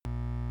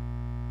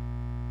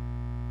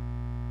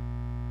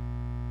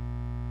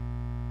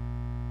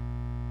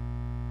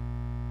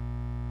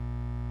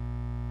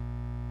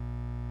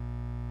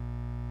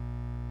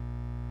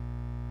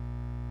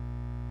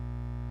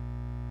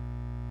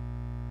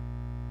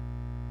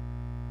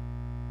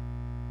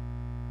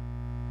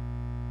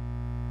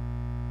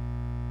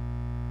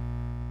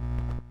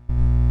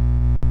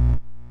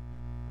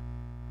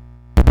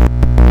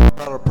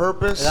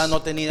purpose, ¿verdad?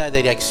 No tenía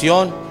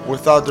dirección,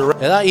 without direction.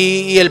 ¿verdad?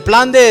 Y el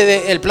plan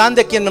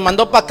de quien me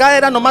mandó para acá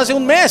era nomás de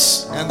un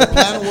mes. And the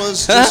plan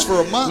was just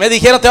for a month. Me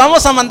dijeron, te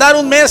vamos a mandar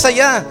un mes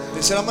allá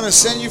They said, I'm going to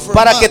send you for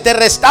para a que month te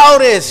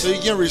restaures, so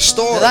you can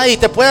restore, ¿verdad? Y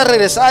te puedas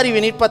regresar y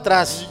venir para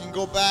atrás. you can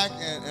go back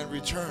and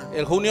return.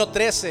 El junio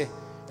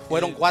 13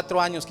 fueron 4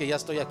 años que ya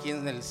estoy aquí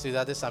en la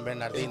ciudad de San In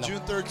Bernardino.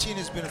 June 13,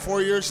 it's been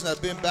 4 years since I've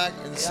been back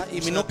in the ¿verdad?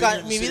 Y since I've nunca, been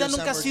in the mi city vida of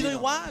nunca ha San sido Bernardino.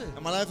 igual.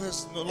 And my life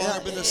has no longer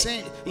 ¿verdad? been the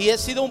same. Y ha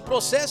sido un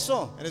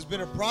proceso, And it's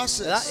been a ¿verdad?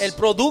 process. El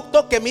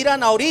producto que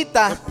miran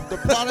ahorita, The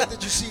product that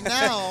you see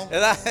now,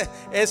 ¿verdad?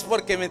 Es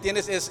porque, ¿me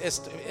entiendes?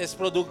 Es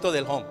producto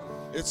del home.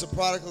 it's a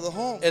product of the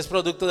home. Es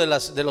producto de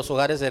los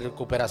hogares de It's a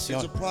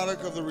recuperación.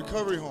 product of the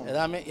recovery home.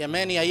 ¿verdad? Y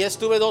amén. Y ahí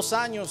estuve 2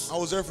 años. I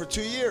was there for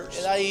 2 years.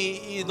 ¿verdad?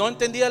 Y no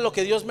entendía lo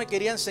que Dios me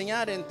quería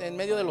enseñar en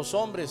medio de los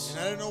hombres.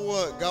 And I didn't know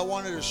what God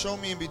wanted to show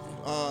me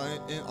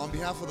on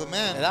behalf of the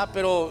man. ¿verdad?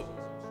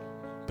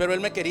 Pero Él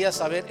me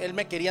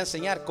quería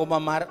enseñar cómo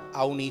amar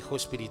a un hijo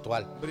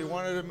espiritual. But he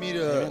wanted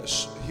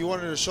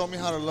to show me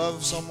how to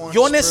love someone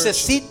Yo spiritually.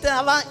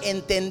 necesitaba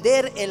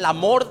entender el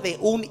amor de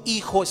un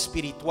hijo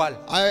espiritual.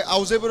 I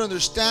was able to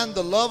understand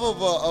the love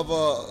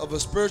of a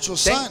spiritual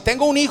son.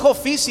 Tengo un hijo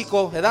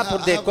físico, ¿verdad?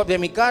 Yeah, de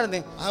mi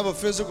carne, I have a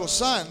physical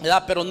son,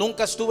 ¿verdad? Pero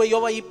nunca estuve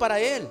yo ahí para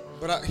él.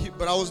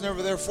 but I was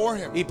never there for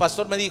him. Y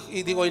pastor me dijo,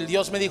 y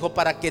Dios me dijo,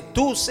 para que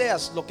tú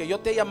seas lo que yo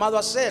te he llamado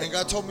a And hacer,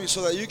 God told me,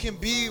 so that you can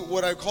be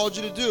what I called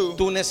you to do,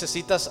 tú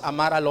necesitas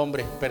amar al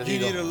hombre you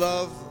perdido. need to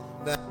love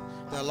that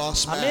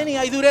lost man. Amén. Y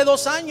ahí duré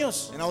 2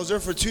 años, And I was there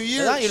for 2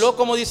 ¿verdad? years. Y luego,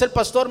 como dice el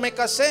pastor, me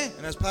casé.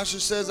 And as pastor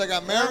says, I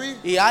got ¿verdad? married,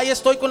 Y ahí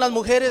estoy con las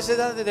mujeres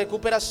de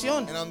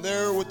recuperación. and I'm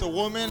there with the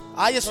woman.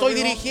 Ahí estoy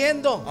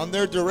dirigiendo, I'm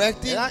there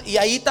directing, ¿verdad? Y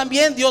ahí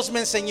también Dios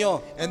me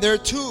enseñó. and there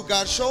too,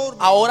 God showed me.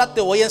 Ahora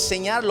te voy a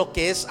enseñar lo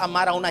que es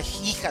amar a una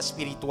hija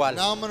espiritual.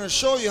 Now I'm going to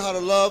show you how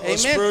to love a Amen.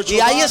 spiritual Y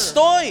ahí daughter.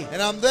 estoy,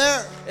 And I'm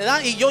there.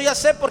 ¿verdad? Y yo ya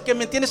sé, porque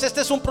me entiendes, este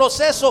es un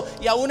proceso,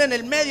 y aún en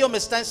el medio me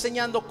está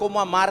enseñando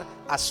cómo amar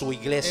a su And I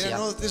iglesia.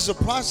 know that this is a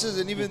process,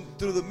 and even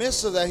through the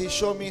midst of that, He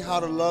showed me how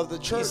to love the Y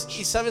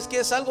church. sabes que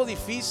es algo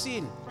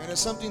difícil. And it's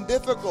something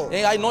difficult.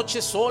 Hay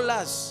noches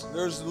solas,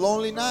 There's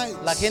lonely nights.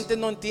 la gente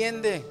no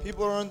entiende,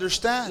 People don't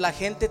understand. la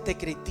gente te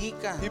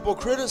critica, People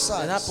 ¿verdad?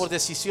 criticize Por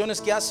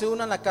decisiones que hace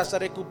uno en la casa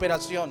de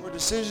recuperación. for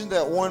decisions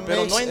that one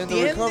Pero makes no in the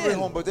recovery entienden.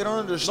 home, but they don't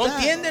No understand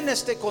entienden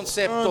este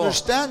concepto,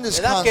 understand this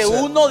 ¿verdad? Que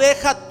concept. uno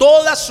deja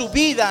toda su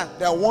vida,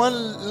 that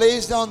one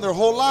lays down their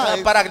whole ¿verdad?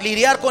 life Para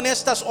lidiar con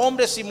estas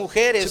hombres y to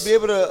mujeres, be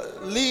able to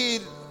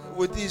lead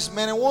with these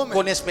men and women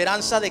con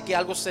esperanza de que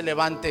algo se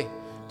levante.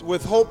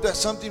 with hope that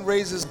something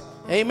raises.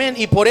 Amén.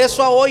 Y por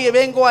eso hoy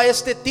vengo a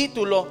este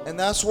título. And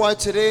that's why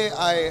today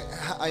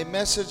I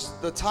messaged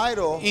the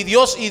title. Y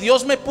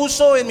Dios me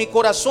puso en mi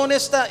corazón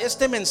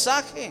este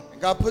mensaje.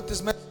 God put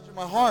this message in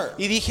my heart.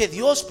 Y dije,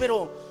 Dios,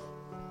 pero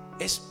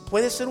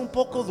puede ser un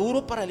poco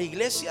duro para la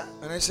iglesia.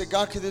 And I said,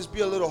 God, could this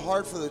be a little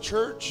hard for the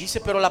church? Dice,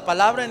 pero la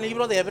palabra en el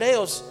libro de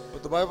Hebreos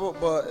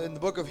But in the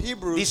book of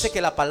Hebrews, dice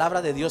que la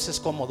palabra de Dios es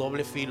como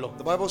doble filo.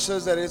 the Bible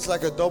says that it's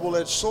like a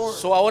double-edged sword.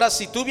 So ahora,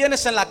 si tú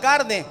vienes en la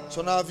carne,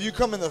 So now if you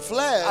come in the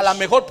flesh, a lo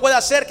mejor puede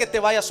hacer que te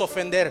vayas a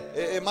ofender.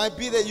 it might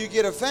be that you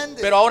get offended.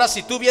 Pero ahora,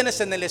 si tú vienes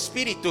en el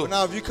espíritu, But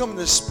now if you come in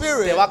the te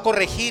spirit, va a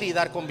corregir y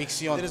dar then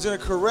convicción. it's going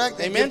to correct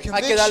and Amén. give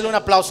Hay que darle conviction. un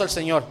aplauso al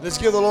Señor. Let's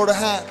give the Lord a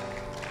hand.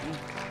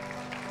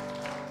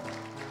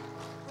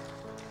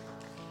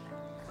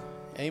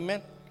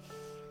 Amén.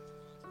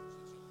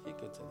 You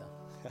can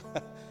sit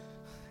down.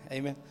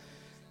 Amén.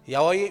 Y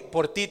hoy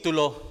por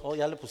título,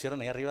 ya le pusieron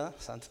ahí arriba,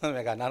 santos,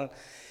 me ganaron.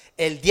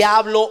 El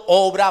diablo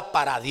obra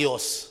para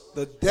Dios.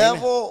 The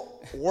devil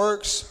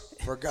works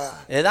for God.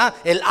 ¿Verdad?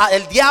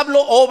 El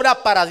diablo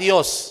obra para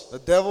Dios. The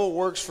devil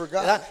works for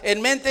God. ¿Verdad?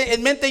 En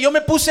mente yo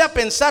me puse a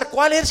pensar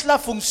cuál es la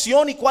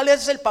función y cuál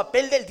es el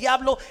papel del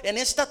diablo en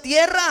esta I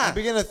tierra.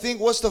 began to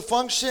think, what's the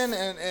function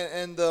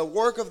and the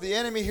work of the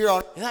enemy here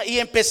on ¿Verdad? Y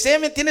empecé,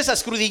 ¿me entiendes?, a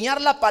escudriñar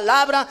la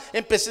palabra.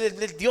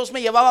 Dios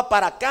me llevaba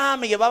para acá,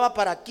 me llevaba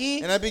para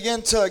aquí. And I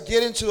began to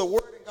get into the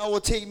word, and God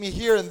would take me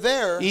here and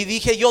there. Y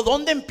dije yo,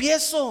 ¿dónde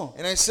empiezo?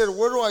 And I said,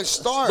 where do I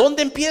start?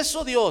 ¿Dónde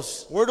empiezo,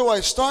 Dios? Where do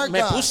I start,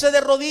 Me God? puse de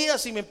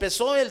rodillas y me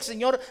empezó el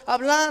Señor a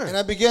And hablar.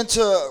 I began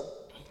to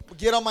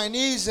get on my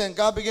knees, and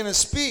God began to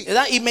speak.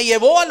 ¿Verdad? Y me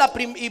llevó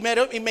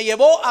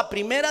a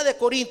Primera de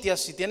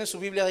Corintias, si tienen su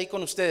Biblia ahí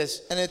con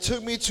ustedes, And it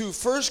took me to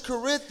 1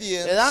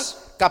 Corinthians ¿verdad?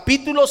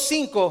 Capítulo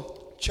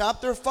 5,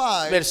 chapter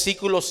 5,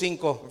 versículo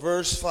 5.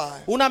 verse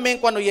 5. Un amén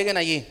cuando lleguen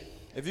allí.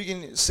 If you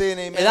can say an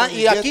amen. ¿Verdad? when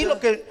Y you get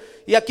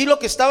aquí lo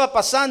que estaba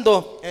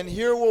pasando, there. And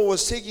here what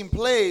was taking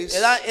place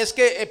 ¿verdad? Es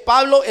que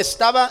Pablo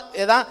estaba,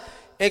 ¿verdad?,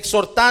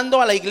 exhortando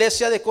a la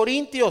iglesia de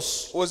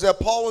Corintios, was that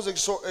Paul was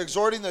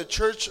exhorting the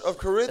church of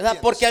 ¿verdad? Corinthians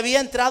Porque había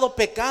entrado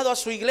pecado a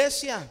su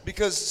iglesia.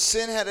 because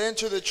sin had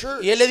entered the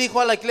church. Y él le dijo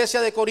a la iglesia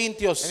de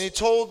Corintios, And he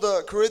told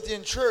the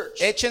Corinthian church,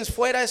 echen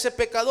fuera a ese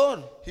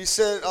pecador, he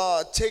said,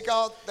 take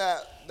out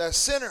that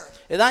sinner.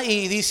 ¿verdad?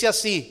 Y dice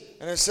así,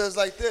 And it says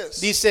like this.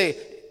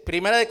 dice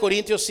Primera de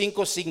Corintios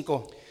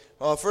 5:5.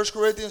 1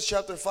 Corinthians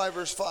chapter 5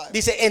 verse 5.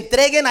 Dice,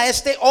 entreguen a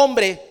este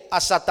hombre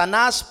a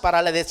Satanás para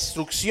la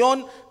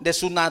destrucción de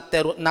su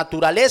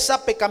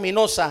naturaleza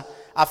pecaminosa,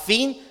 a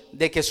fin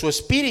de que su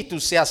espíritu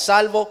sea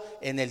salvo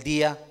en el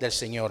día del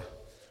Señor.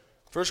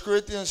 1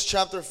 Corinthians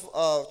chapter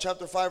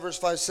 5 verse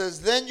 5 says,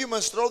 then you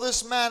must throw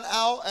this man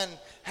out and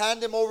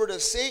hand him over to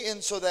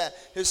Satan, so that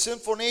his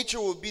sinful nature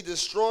will be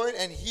destroyed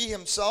and he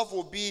himself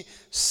will be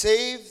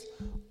saved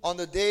on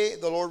the day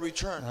the Lord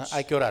returns.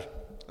 Hay que orar.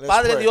 Let's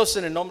Padre pray. Dios,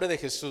 en el nombre de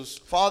Jesús.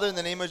 Father, in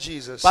the name of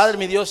Jesus. Padre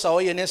mi Dios,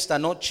 hoy en esta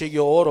noche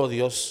yo oro,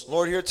 Dios.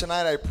 Lord, here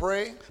tonight I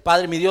pray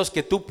Padre mi Dios,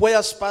 que tú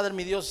puedas, Padre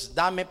mi Dios,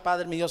 dame,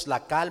 Padre mi Dios, la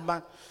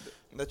calma,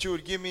 that you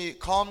would give me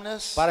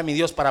calmness Padre mi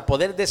Dios, para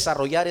poder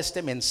desarrollar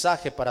este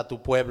mensaje para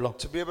tu pueblo.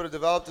 to be able to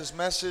develop this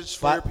message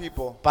for your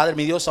people. Padre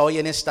mi Dios, hoy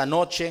en esta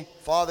noche,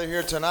 Father,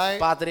 here tonight,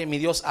 Padre mi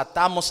Dios,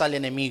 atamos al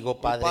enemigo,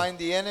 we Padre. bind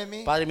the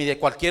enemy. Padre mi, de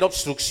cualquier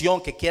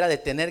obstrucción que quiera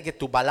detener que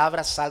tu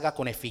palabra salga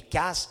con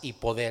eficaz y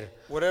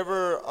poder.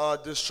 Whatever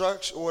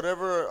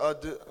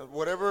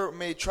whatever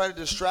may try to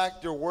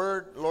distract your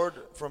word, Lord,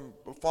 from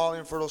falling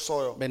in fertile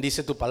soil.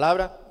 Bendice tu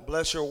palabra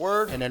Bless your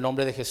word. en el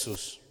nombre de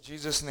Jesús. In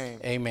Jesus' name.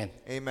 Amén.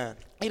 Amen.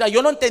 Mira,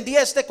 yo no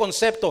entendía este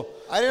concepto,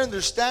 I didn't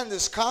understand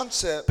this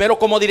concept, pero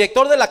como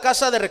director de la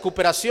casa de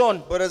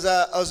recuperación, but as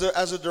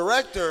a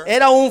director,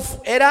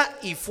 era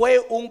y fue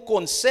un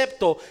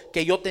concepto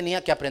que yo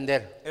tenía que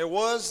aprender. it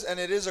was and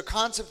it is a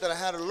concept that I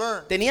had to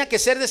learn. Tenía que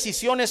ser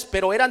decisiones,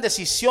 pero eran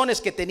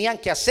decisiones que tenían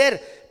que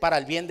hacer para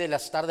el bien del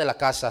estar de la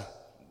casa.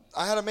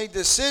 I had to make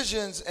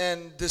decisions,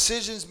 and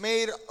decisions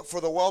made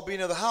for the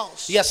well-being of the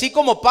house. Y así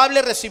como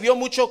Pablo recibió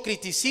mucho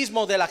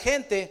criticismo de la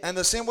gente, And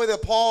the same way that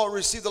Paul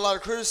received a lot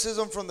of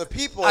criticism from the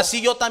people, así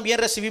yo también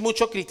recibí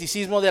mucho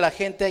criticismo de la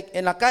gente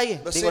en la calle,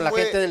 The digo, same la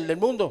way- gente del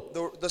mundo.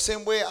 the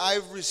same way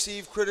I've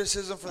received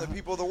criticism from the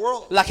people of the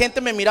world. La gente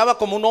me miraba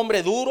como un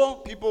hombre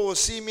duro, People will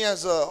see me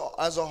as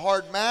a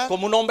hard man,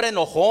 como un hombre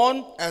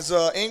enojón, as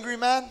an angry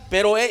man.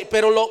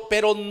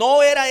 pero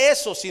no era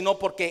eso, sino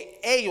porque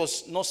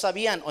ellos no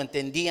sabían o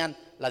entendían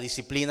la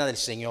disciplina del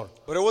Señor.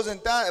 But it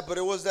wasn't that, but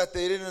it was that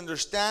they didn't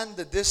understand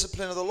the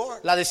discipline of the Lord.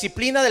 La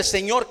disciplina del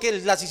Señor que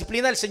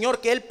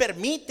Él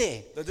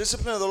permite. The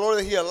discipline of the Lord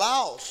that He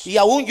allows. Y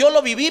aún yo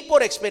lo viví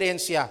por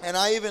experiencia. And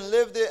I even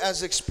lived it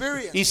as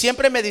experience. Y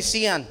siempre me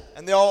decían,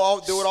 And they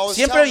would always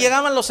siempre tell me,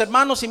 llegaban los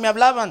hermanos y me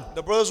hablaban.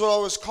 the brothers would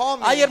always call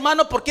me, Ay,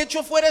 hermano, ¿por qué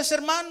echó fuera ese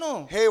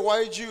hermano? hey,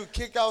 why did you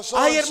kick out so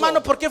Ay, and hermano,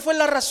 so? ¿por qué fue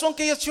la razón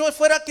que echó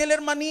fuera aquel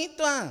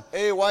hermanito?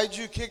 Hey, why did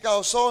you kick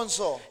out so and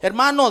so?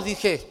 Hermano,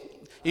 dije,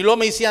 y luego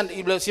me decían,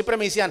 siempre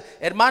me decían,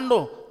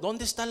 hermano,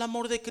 ¿dónde está el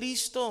amor de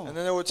Cristo? And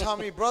then they would tell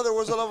me, brother,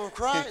 where's the love of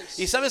Christ?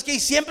 Y sabes qué, y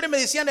siempre me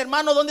decían,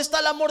 hermano, ¿dónde está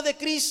el amor de And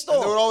they would Cristo?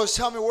 always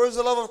tell me, where's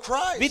the love of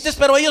Christ? ¿Viste?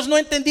 Pero ellos no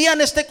entendían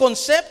este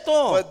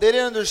concepto. But they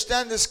didn't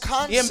understand this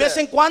Y en vez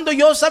en concept. cuando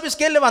yo, ¿sabes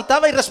qué?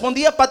 Levantaba y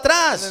respondía para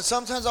And then atrás.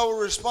 sometimes I would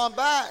respond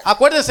back.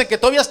 Acuérdense que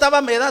todavía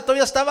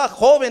estaba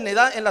joven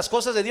en las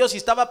cosas de Dios y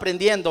estaba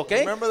aprendiendo, ¿ok?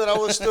 Remember that I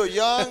was still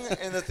young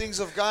in the things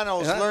of God and I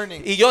was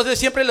learning. Y yo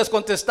siempre les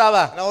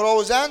contestaba, And I would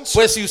always answer,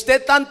 pues si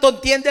usted tanto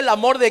entiende el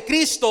amor de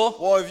Cristo,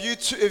 well,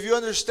 if you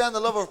understand the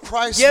love of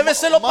Christ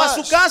lléveselo para su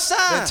much, casa.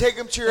 then take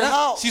him to your ¿Verdad?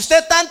 house. Si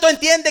usted tanto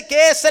entiende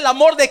que es el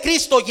amor de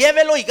Cristo,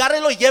 llévelo y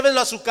gárrelo y llévelo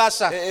a su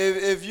casa.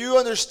 If you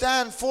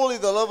understand fully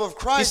the love of ¿Y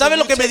Christ, sabe then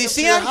lo you que me take him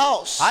to your decían?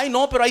 house. Ay,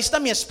 no, pero ahí está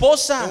mi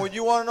esposa. And when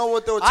you want to know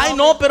what they would Ay, tell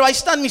no, me, pero ahí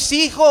están mis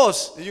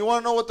hijos. you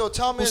want to know what they'll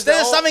tell me is that,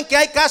 Ustedes oh, saben que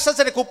hay casas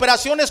de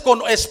recuperaciones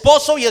con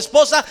esposo y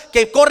esposa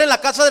que corren la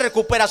casa de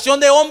recuperación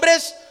de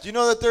hombres. do you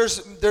know that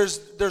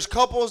there's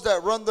couples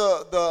that run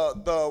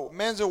the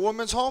men's and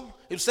women's home?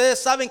 Y ustedes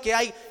saben que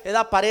hay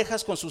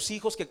parejas con sus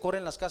hijos que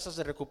corren las casas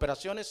de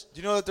recuperaciones.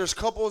 Do you know that there's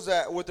couples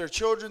that with their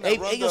children that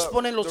run Ellos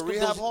ponen the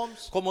rehab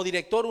homes? como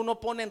director uno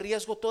pone en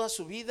riesgo toda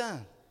su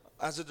vida.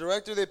 As a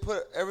director, they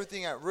put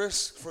everything at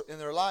risk in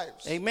their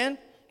lives. Amen.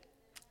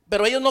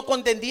 Pero ellos no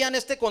entendían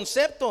este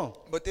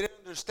concepto. But they didn't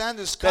understand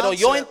this Pero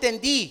concept. yo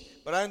entendí.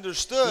 But I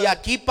understood, Y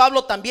aquí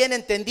Pablo también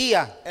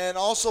entendía and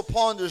also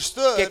Paul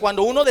understood, que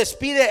cuando uno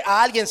despide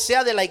a alguien,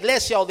 sea de la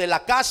iglesia o de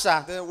la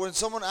casa, that when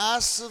someone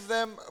asks of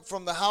them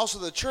from the house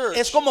of the church,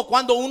 es como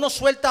cuando uno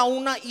suelta a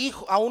un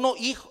hijo, a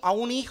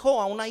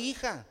una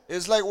hija.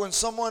 it's like when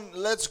someone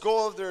lets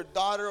go of their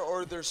daughter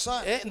or their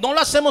son. No lo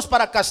hacemos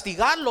para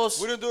castigarlos,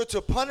 We don't do it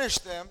to punish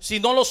them,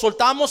 sino lo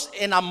soltamos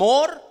en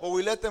amor, but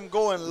we let them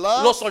go in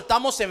lo love.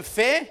 soltamos en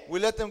fe, We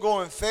let them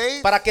go in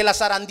faith, para que la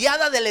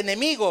zarandeada del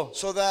enemigo,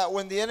 so that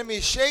when the enemy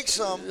shakes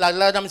them, la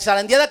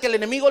zarandeada que el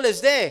enemigo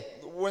les dé,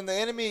 when the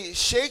enemy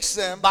shakes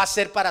them, va a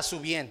ser para su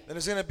bien. then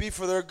it's going to be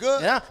for their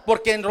good. ¿Verdad?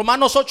 Porque en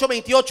Romanos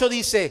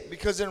 8:28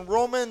 Because in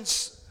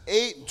Romans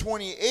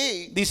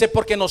 8:28, dice,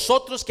 porque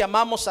nosotros que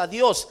amamos a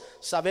Dios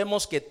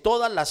sabemos que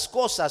todas las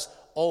cosas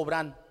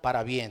obran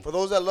para bien. for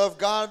those that love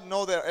God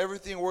know that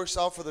everything works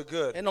out for the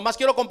good. Nomás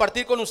quiero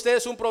compartir con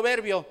ustedes un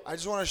proverbio. I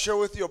just want to share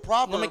with you a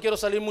No me proverb. quiero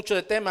salir mucho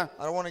de tema.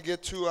 I don't want to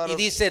get too out Y of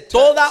dice, text.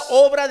 toda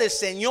obra del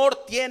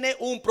Señor tiene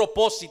un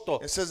propósito.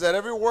 It says that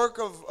every work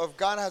of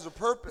God has a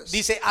purpose.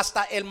 Dice,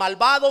 hasta el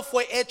malvado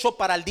fue hecho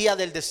para el día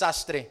del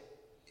desastre.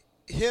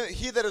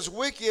 he that is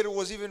wicked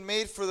was even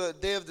made for the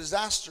day of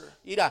disaster.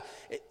 Mira,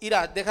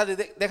 deja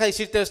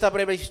decirte esta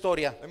breve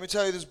historia. Let me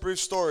tell you this brief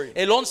story.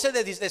 El 11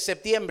 de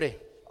septiembre,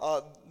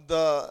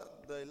 The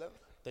 11th?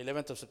 the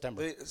 11th of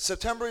September, The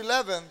September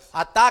 11th,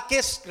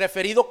 ataques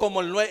referido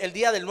como el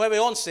día del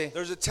 9/11,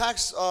 there's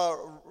attacks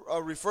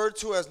referred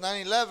to as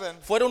 9/11.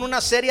 fueron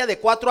una serie de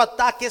 4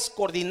 ataques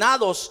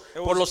coordinados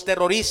por los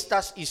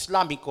terroristas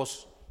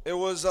islámicos. It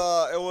was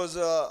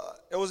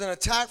an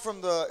attack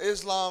from the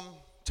Islam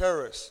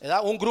terrorists.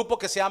 ¿Verdad? Un grupo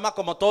que se llama,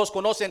 como todos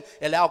conocen,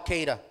 el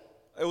Al-Qaeda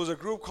It was a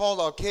group called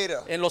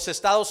Al-Qaeda en los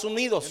Estados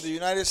Unidos. in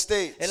the United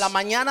States. En la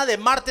mañana de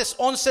martes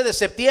 11 de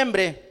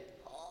septiembre,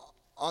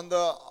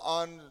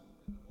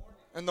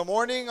 In the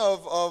morning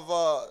of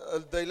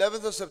the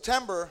 11th of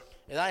September,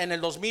 ¿verdad? En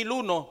el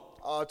 2001,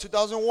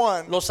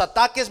 2001, los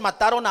ataques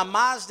mataron a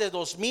más de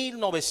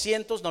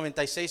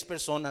 2,996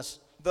 personas.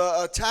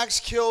 the attacks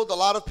killed a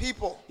lot of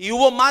people, Y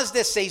hubo más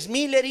de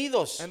 6,000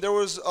 heridos. and there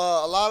was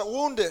a lot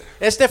wounded.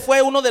 Este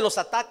fue uno de los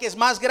ataques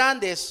más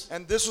grandes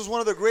And this was one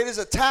of the greatest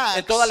en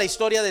attacks toda la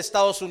historia de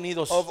Estados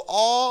Unidos. of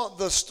all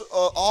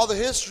the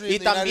history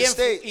in the United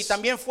States.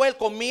 También fue el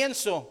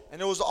comienzo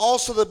And it was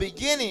also the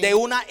beginning de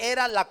una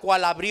era la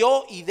cual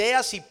abrió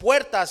ideas y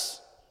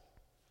puertas.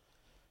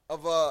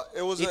 of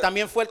Y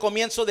también fue el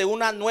comienzo de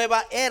una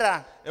nueva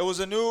era, it was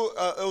a new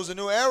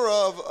era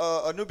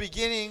of a new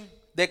beginning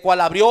de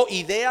cual abrió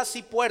ideas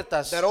y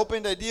puertas that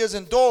opened ideas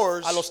and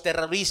doors a los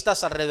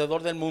terroristas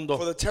alrededor del for mundo.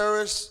 the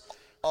terrorists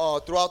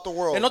throughout the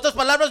world. En otras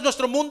palabras,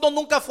 nuestro mundo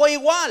nunca fue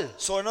igual.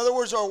 So in other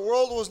words, our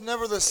world was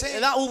never the same.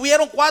 ¿Verdad?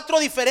 Hubieron 4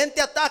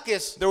 diferentes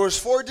ataques There was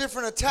 4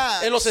 different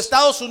attacks en los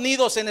Estados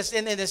Unidos,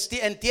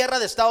 en tierra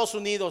de Estados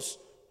Unidos.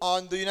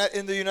 in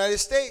the United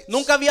States.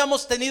 Nunca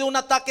habíamos tenido un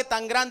ataque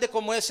tan grande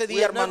como ese We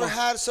día, have never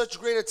hermano. had such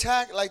great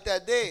attack like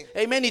that day.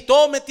 Amén. Y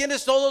todo, ¿me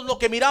entiendes? Todo lo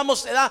que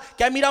miramos, ¿verdad?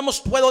 Que ahí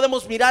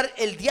podemos mirar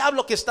el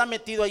diablo que está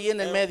metido ahí en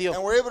el And medio.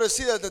 we're able to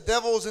see that the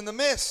devil is in the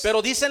midst.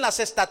 Pero dicen las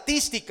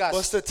estadísticas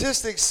But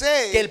statistics que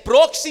say el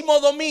próximo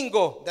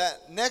domingo,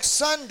 that next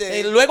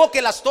Sunday, luego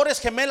que las Torres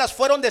Gemelas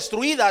fueron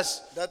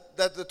destruidas,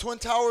 that the Twin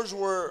Towers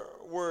were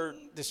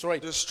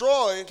destroyed,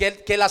 destroyed,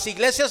 que las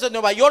iglesias de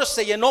Nueva York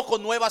se llenó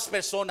con nuevas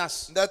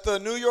personas. that the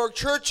New York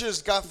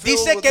churches got filled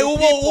Dice with que new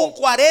hubo un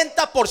people.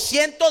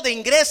 40% de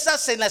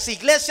ingresas en las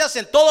iglesias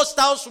en todo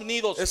Estados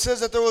Unidos. It says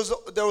that there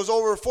was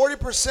over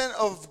 40%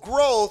 of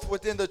growth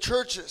within the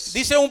churches.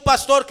 Dice un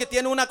pastor que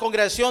tiene una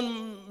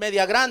congregación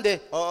media grande,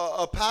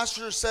 A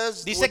pastor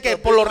says dice with que a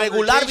por big lo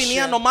regular congregation-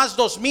 venían nomás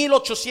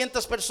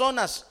 2,800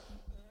 personas.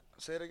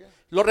 Say it again.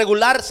 Lo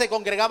regular se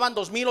congregaban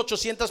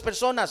 2,800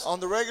 personas. On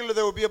the regular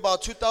there would be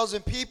about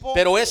 2,000 people,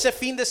 Pero ese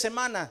fin de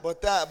semana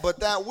but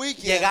that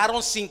weekend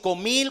llegaron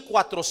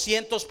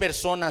 5,400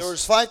 personas. there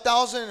was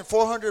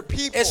 5,400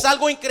 people. Es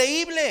algo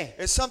increíble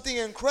It's something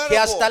que incredible.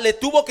 hasta le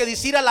tuvo que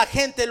decir a la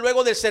gente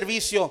luego del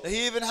servicio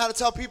He even had to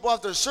tell people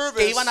after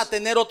service que iban a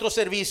tener otro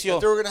servicio.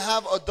 they were going to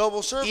have a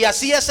double service. Y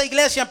así esa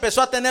iglesia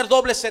empezó a tener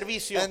doble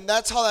servicio. And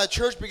that's how that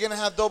church began to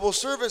have double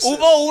services.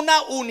 Hubo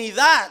una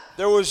unidad,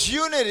 There was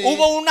unity.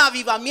 hubo un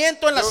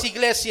avivamiento en las There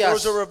iglesias.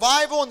 was a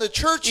revival in the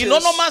churches. Y no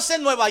nomás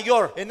en Nueva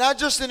York, and not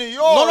just in New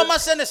York. no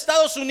nomás en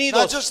Estados not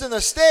Unidos, just in the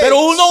States. pero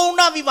hubo un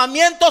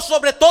avivamiento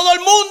sobre todo el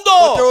but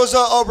there mundo. was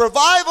a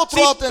revival Sí,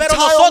 throughout the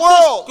entire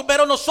world.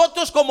 pero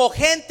nosotros como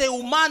gente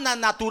humana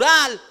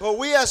natural, But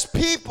we as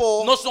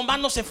people, nomás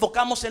nos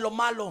enfocamos en lo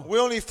malo. we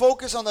only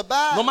focus on the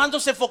bad. Nomás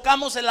nos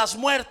enfocamos en las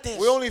muertes.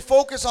 We only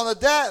focus on the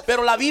death.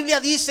 Pero la Biblia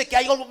dice que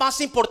hay algo más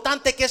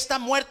importante que esta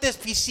muerte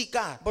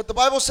física. But the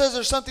Bible says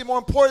there's something more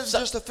important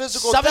than just a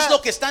physical ¿Sabes death.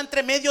 lo que está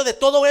entre medio de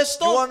todo You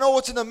esto? want to know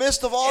what's in the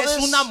midst of all Es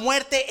this? una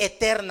muerte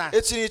eterna.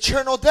 It's an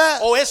eternal death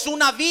O es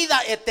una vida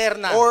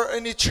eterna. or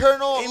an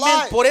eternal Amen.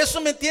 life. Por eso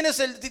me entiendes,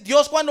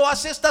 Dios cuando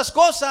hace estas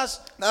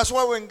cosas, That's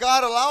why when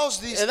God allows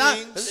these ¿verdad?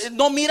 things,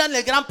 No miran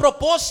el gran they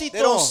propósito.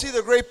 don't see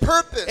the great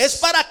purpose. Es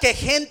para que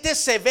gente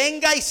se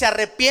venga y se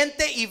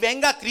arrepiente y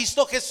venga a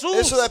Cristo It's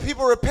Jesús. so that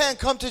people repent,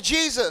 come to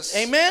Jesus.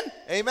 Amén.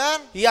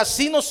 Amen. Y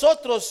así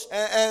nosotros,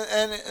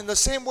 And in the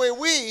same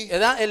way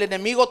 ¿verdad? El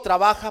enemigo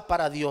trabaja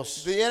para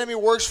Dios. the enemy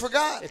works for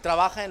God. Él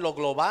trabaja en lo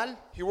global,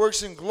 He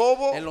works in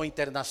global, en lo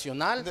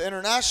internacional, the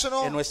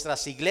international, en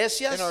nuestras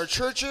iglesias in our y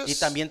churches,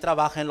 también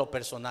trabaja en lo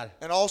personal.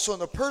 and also in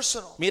the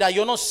personal. Mira,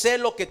 yo no sé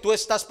lo que tú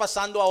estás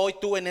pasando hoy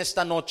tú en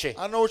esta noche. I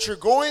don't know what you're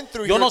going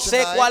through Yo here no sé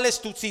tonight. cuál es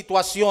tu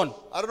situación.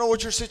 I don't know what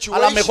your A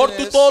situation lo mejor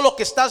tú is. todo lo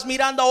que estás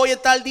mirando hoy en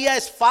tal día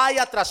es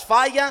falla tras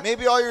falla,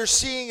 Maybe all you're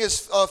seeing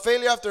is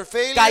failure after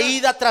failure,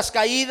 caída tras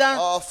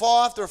caída.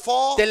 fall after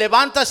fall. Te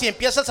levantas y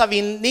empiezas a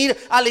venir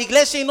a la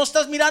iglesia y no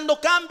estás mirando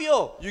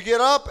cambio. You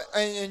get up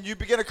and you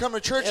begin to come to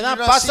church and ¿Verdad?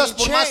 you're not Pasas seeing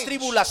por más change.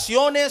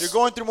 tribulaciones. You're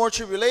going through more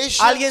tribulations.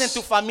 Alguien en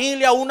tu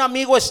familia, un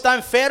amigo está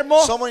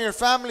enfermo Someone in your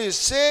family is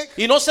sick,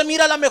 y no se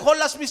mira a lo mejor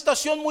la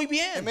situación muy and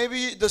bien.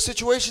 maybe the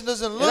situation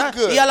doesn't look ¿Verdad?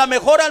 good. Y a lo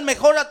mejor,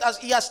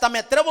 y hasta me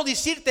atrevo a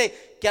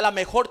decirte que a lo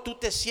mejor tú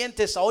te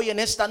sientes hoy en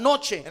esta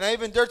noche And I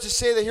even dare to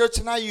say that here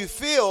tonight you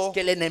feel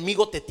que el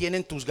enemigo te tiene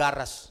en tus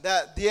garras.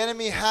 that the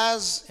enemy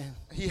has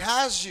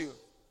you.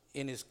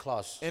 in his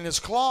claws. in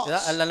his claws.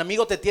 ¿Verdad? El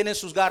enemigo te tiene en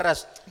sus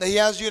garras That he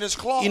has you in his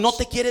claws. y no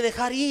te quiere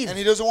dejar And ir.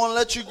 he doesn't want to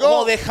let you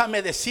Oh, go.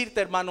 déjame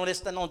decirte, hermano, en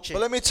esta noche.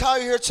 But let me tell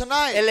you here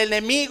tonight, El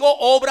enemigo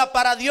obra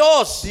para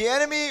Dios. the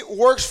enemy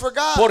works for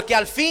God. Porque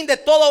al fin de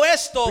todo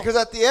esto, Because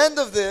at the end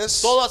of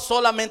this, todo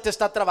solamente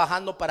está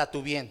trabajando para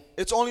tu bien.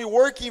 it's only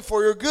working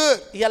for your good.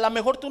 Y a lo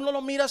mejor tú no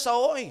lo miras a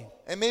hoy,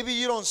 And maybe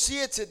you don't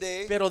see it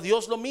today, pero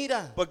Dios lo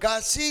mira. but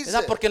God sees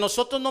 ¿Verdad? it. Porque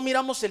nosotros no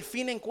miramos el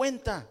fin en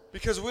cuenta,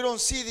 Because we don't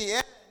see the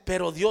end,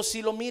 pero Dios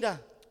sí lo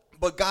mira.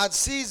 but God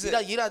sees it.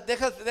 Mira,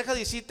 deja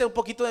decirte un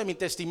poquito de mi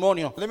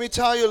testimonio. Let me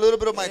tell you a little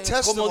bit of my Como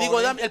testimony. digo,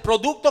 el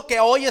producto que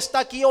hoy está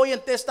aquí, hoy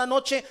en esta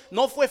noche,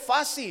 no fue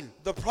fácil.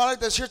 The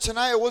product that's here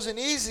tonight, it wasn't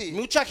easy.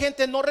 Mucha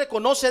gente no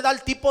reconoce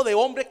el tipo de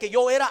hombre que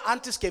yo era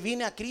antes que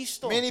vine a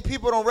Cristo. Many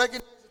people don't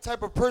recognize the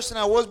type of person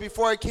I was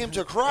before I came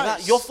to ¿Verdad?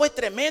 Christ. Yo fue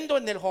tremendo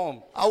en el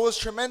home. I was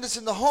tremendous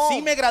in the Sí,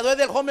 home. me gradué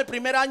del home el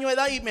primer año de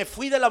edad y me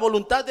fui de la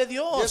voluntad de Yes,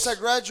 Dios. I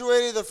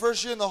graduated the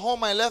first year in the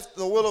home. I left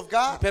the will of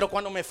God. Pero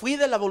cuando me fui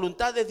de la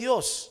voluntad de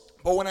Dios,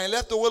 But when I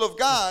left the will of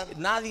God,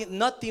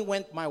 nothing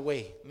went my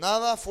way.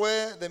 nada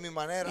fue de mi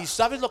manera. ¿Y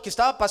sabes lo que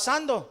estaba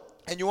pasando?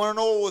 And you want to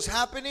know what was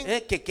happening?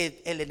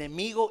 Que el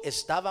enemigo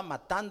estaba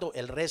matando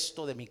el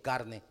resto de mi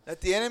carne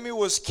That the enemy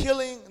was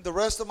killing the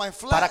rest of my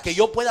flesh. para que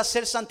yo pueda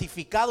ser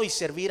santificado y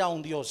servir a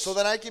un Dios. So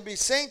that I can be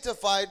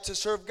sanctified to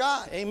serve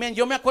God. Amen.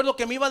 Yo me acuerdo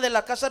que me iba de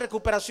la casa de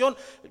recuperación,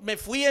 me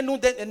fui en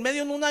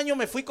medio de un año,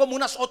 me fui como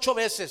unas 8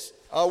 veces.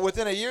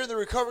 Within a year in the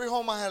recovery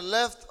home, I had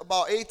left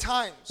about 8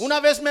 times. Una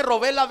vez me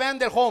robé la van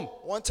del home.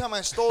 One time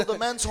I stole the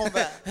men's home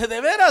van. De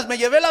veras, me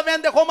llevé la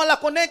van del home a la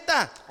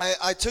conecta.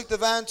 I took the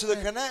van to the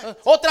connect.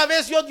 Otra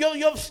vez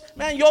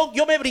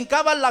yo me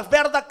brincaba la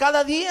verda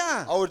cada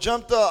día. I would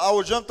jump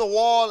the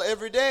wall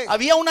every day.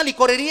 Había una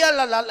licorería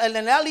en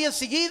el alley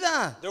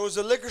enseguida. There was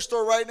a liquor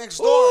store right next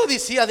door.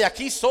 Decía, de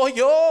aquí soy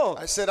yo.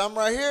 I said, I'm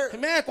right here.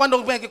 Man,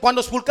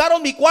 cuando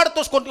expulcaron mi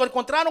cuarto,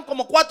 encontraron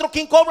como 4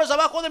 king cobras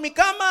abajo de mi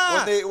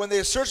cama. When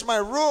they searched my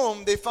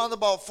room, they found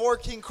about 4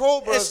 king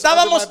cobras.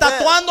 Estábamos under my bed.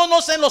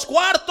 tatuándonos en los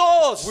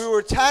cuartos We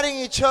were tatting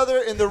each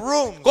other in the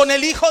rooms con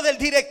el hijo del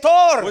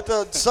director. with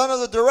the son of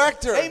the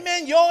director.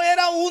 Amen. Yo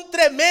era un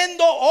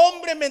tremendo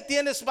hombre, ¿me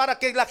entiendes? Para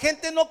que la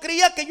gente no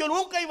creía que yo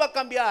nunca iba a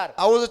cambiar.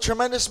 I was a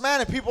tremendous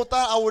man, and people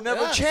thought I would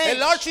never change.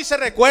 El Archie se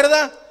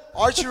recuerda.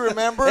 Archie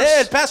remembers.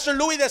 El Pastor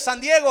Louis de San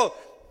Diego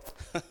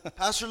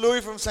Pastor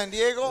Louis from San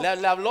Diego. le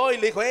habló y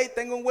le dijo, hey,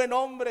 tengo un buen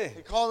hombre,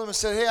 He called him and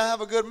said, hey, I have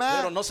a good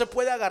pero man, no se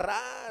puede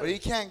agarrar. but he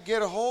can't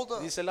get a hold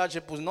of. Dice el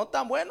Archie, pues no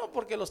tan bueno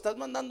porque lo estás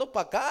mandando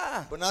para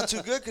acá. But not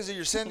too good because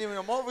you're sending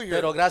him over here.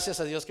 Pero gracias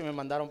a Dios que me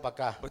mandaron para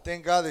acá. But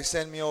thank God they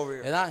sent me over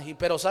here. ¿Verdad?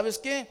 Pero ¿sabes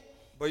qué?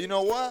 But you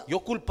know what? Yo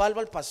culpaba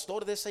al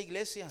pastor de esa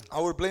iglesia. I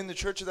would blame the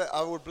church of that.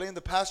 I would blame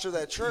the pastor of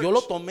that church. Yo lo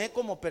tomé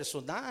como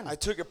personal. I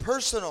took it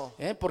personal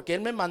Porque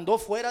él me mandó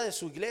fuera de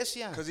su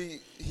iglesia. because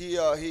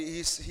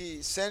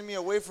he sent me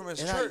away from his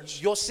church.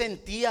 Yo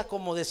sentía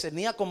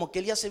tenía como que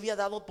él ya se había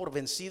dado por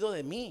vencido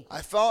de mí.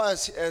 I felt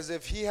as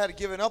if he had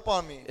given up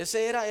on me.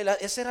 Ese era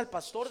el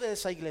pastor de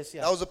esa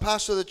iglesia. That was the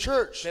pastor of the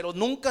church. Pero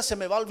nunca se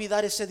me va a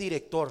olvidar ese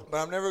director. But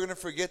I'm never going to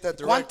forget that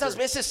 ¿Cuántas director.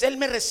 veces él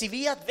me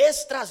recibía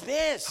vez tras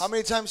vez? How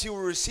many times he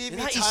would receive me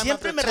 ¿Verdad? Y time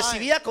siempre after me time.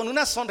 recibía con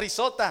una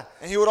sonrisota.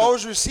 And he would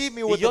always receive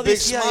me Y with yo a big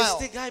decía, smile.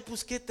 este guy,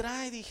 pues ¿qué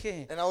trae?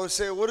 Dije. And I would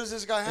say, what does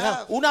this guy ¿Verdad?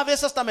 have? Una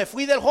vez hasta me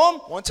fui del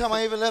home One time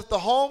I even left the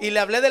home y le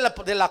hablé de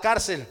la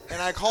cárcel.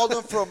 and I called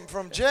him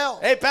from jail.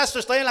 Hey, pastor,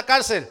 estoy en la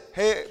cárcel.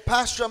 Hey,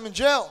 pastor, I'm in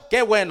jail.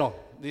 Qué bueno,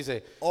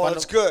 dice. Oh,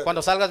 that's good.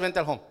 Cuando salgas, vente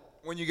al home.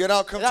 When you get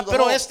out, come to ¿Verdad? the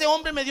Pero home. este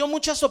hombre me dio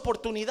muchas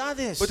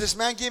oportunidades. But this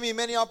man gave me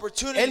many Él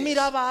opportunities.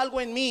 miraba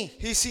algo en mí.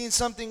 He's seen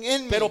something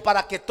in me. Pero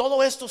para que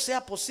todo esto sea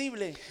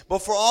posible, But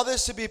for all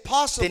this to be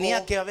possible,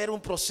 tenía que haber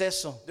un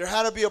proceso. there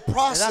had to be a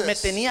 ¿Verdad? Me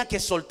process. tenía que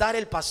soltar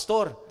el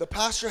pastor The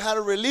pastor had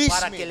to release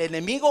para que el me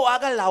enemigo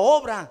haga la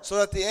obra, so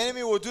that the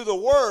enemy would do the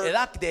work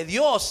 ¿verdad?, de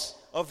Dios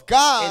of en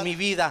God mi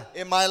vida.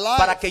 in my life,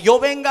 Para que yo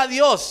venga a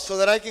Dios so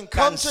that I can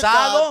come to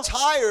cansado, God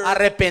tired,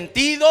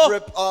 arrepentido,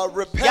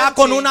 ya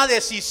con repenting, una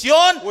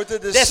decisión with a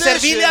de decision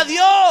servirle a to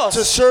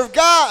Dios. serve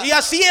God. Y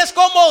así es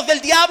como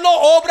el diablo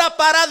obra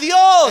para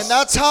Dios. And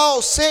that's how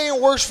Satan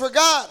works for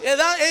God.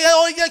 ¿Verdad?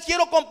 Hoy ya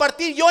quiero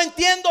compartir. Yo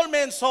entiendo el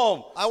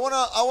menson. I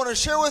wanna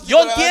share with Yo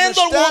you that I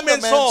entiendo el understand the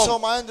woman's men's home.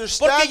 home. I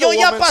understand Porque the yo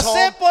ya woman's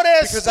pasé home por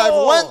eso. because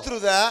I've went through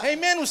that.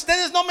 Amen.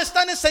 Ustedes no me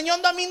están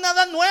enseñando a mí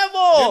nada You're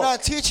nuevo.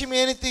 not teaching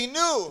me anything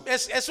new.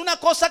 Es una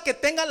cosa que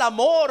tenga el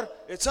amor.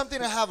 It's something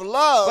to have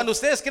love. Cuando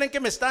ustedes creen que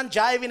me están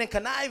jiving and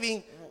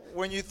conniving.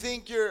 When you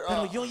think you're,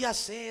 Pero yo ya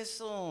sé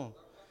eso.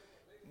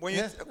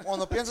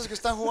 cuando piensas que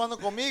están jugando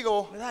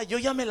conmigo, ¿Verdad? Yo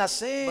ya me la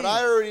sé. but I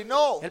already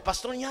know. El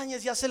pastor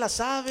Ñañez ya se la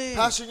sabe.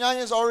 Pastor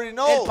Ñañez already El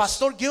knows.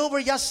 pastor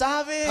Gilbert ya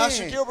sabe.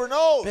 Pastor Gilbert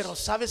knows. Pero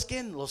 ¿sabes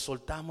qué? Lo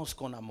soltamos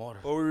con amor.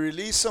 But we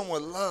release them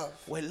with love.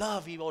 With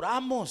love, y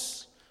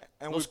oramos.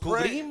 And Nos we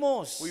pray.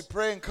 cubrimos. We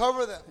pray and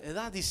cover them,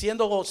 ¿Verdad?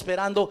 Diciendo o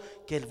esperando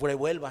que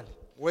revuelvan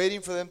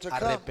waiting for them to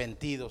come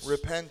arrepentidos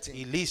repenting.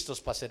 y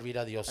listos para servir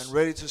a Dios. and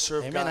ready to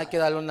serve Amén. Hay God. que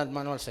darle una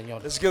mano al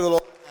Señor. Let's give the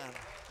Lord a hand.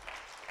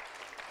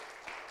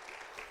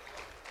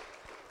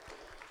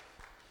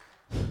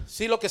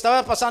 Sí, lo que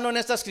estaba pasando en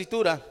esta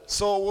escritura,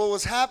 So what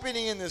was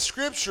happening in the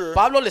scripture,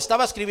 Pablo le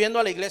estaba escribiendo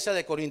a la iglesia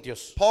de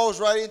Corintios, Paul was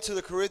writing to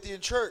the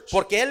Corinthian church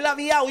porque él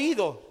había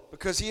oído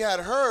because he had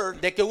heard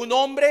de que un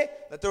hombre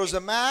that there was a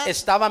man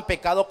estaba en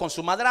pecado con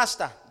su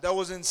madrastra. that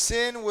was in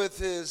sin with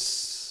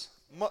his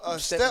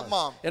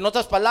stepmom. En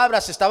otras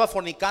palabras, estaba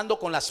fornicando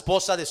con la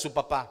esposa de su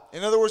papá.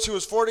 In other words, he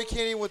was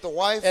fornicating with the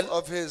wife El-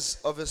 of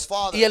his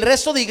father. Y el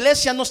resto de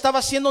iglesia no estaba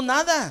haciendo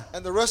nada.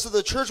 And the rest of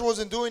the church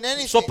wasn't doing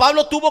anything. So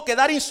Pablo tuvo que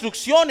dar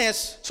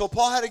instrucciones, So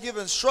Paul had to give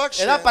instructions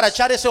era para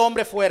echar ese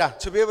hombre fuera.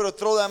 to be able to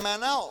throw that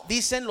man out.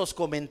 Dicen los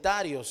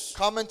comentarios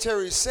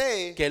Commentaries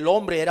say que el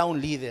hombre era un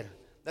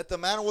líder that the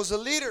man was a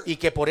leader. y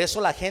que por eso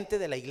la gente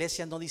de la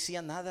iglesia no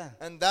decía nada.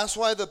 And that's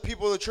why the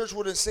people of the church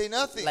wouldn't say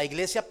nothing. La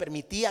iglesia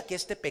permitía que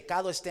este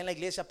pecado esté en la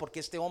iglesia porque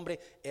este hombre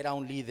era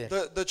un líder.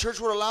 The church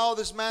would allow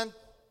this man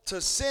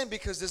to sin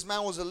because this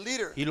man was a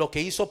leader. Y lo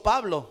que hizo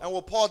Pablo, And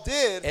what Paul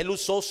did, él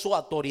usó su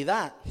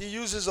autoridad he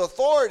used his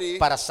authority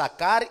para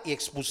sacar y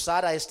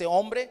expulsar a este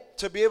hombre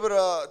to be able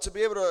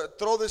to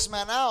throw this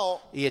man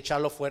out y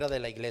echarlo fuera de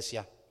la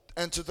iglesia.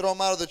 and to throw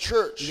him out of the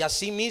church. Y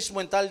así mismo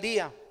en tal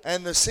día,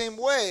 And the same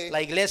way,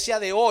 la iglesia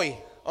de hoy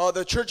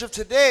the church of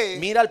today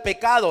mira el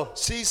pecado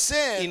sees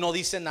y sin no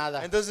dice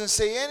nada. and doesn't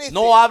say anything.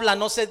 No hablan,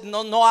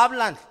 no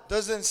hablan.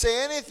 Doesn't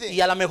say anything.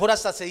 Y a lo mejor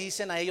hasta se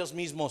dicen a ellos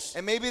mismos,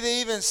 And maybe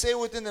they even say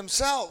within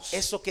themselves,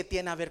 ¿eso qué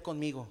tiene a ver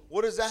conmigo?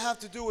 what does that have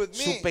to do with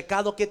Su me?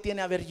 pecado, ¿qué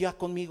tiene a ver ya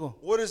conmigo?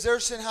 What does their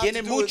sin have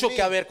Tiene to do with mucho me?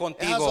 que ver It has a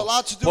contigo,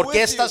 lot to do porque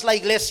with esta you. es la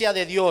iglesia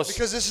de Dios.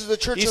 Because this is the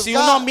church Y of si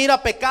uno God.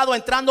 mira pecado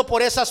entrando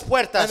por esas And if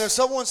puertas,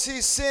 someone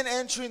sees sin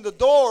entering the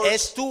doors,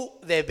 es tu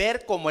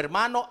deber como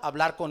hermano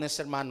hablar con ese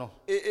hermano.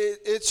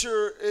 it's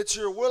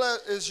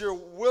your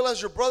will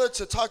as your brother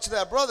to talk to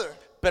that brother.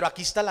 Pero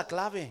aquí está la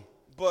clave.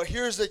 But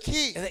here's the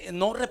key: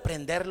 No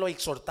reprenderlo,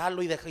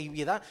 exhortarlo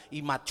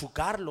y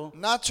machucarlo.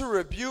 not to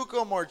rebuke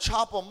him or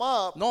chop him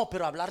up, No,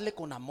 pero hablarle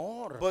con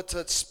amor. but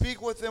to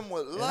speak with him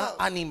with ¿Verdad? love,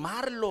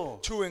 Animarlo.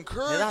 to ¿Verdad?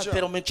 encourage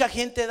Pero him. mucha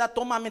gente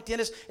toma, ¿me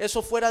entiendes?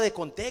 Eso fuera de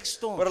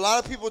contexto. But a lot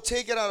of people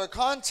take it out of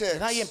context.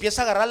 ¿Verdad? Y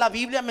empieza a agarrar la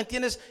Biblia, ¿me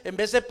entiendes? En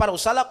vez de para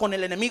usarla con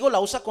el enemigo, la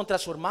usa contra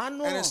su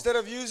hermano. And instead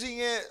of using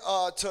it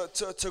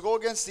to go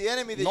against the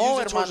enemy, they No,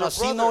 use it towards hermano, your así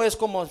brother. no es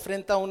como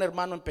enfrenta a un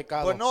hermano en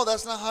pecado. But no,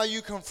 that's not how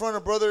you confront a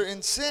brother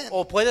in sin.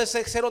 O puede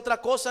ser otra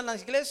cosa en la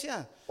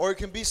iglesia. Or it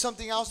can be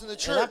something else in the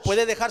 ¿Verdad? church.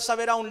 Puede dejar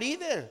saber a un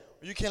líder.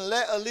 You can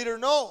let a leader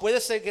know. Puede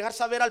dejar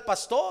saber al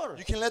pastor.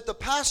 You can let the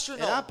pastor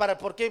know. ¿Verdad?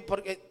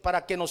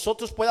 Para que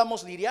nosotros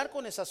podamos lidiar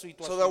con esa So that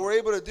situación. we're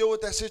able to deal with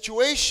that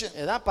situation.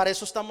 ¿Verdad? Para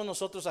eso estamos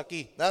nosotros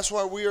aquí. That's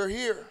why we are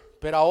here.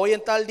 Pero hoy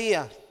en tal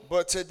día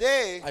But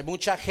today, hay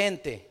mucha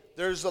gente,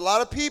 there's a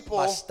lot of people,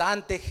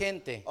 bastante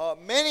gente,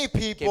 many que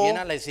people viene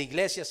a las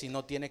iglesias y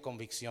no tiene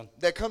convicción.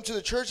 that come to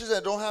the churches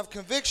that don't have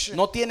conviction,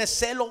 No tiene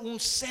un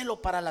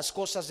celo para las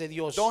cosas de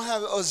Dios. don't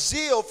have a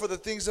zeal for the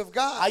things of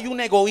God. Hay un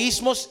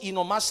egoísmo y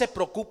nomás se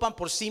preocupan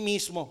por sí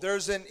mismos.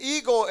 There's an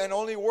ego and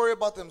only worry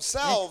about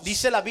themselves.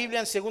 Dice la Biblia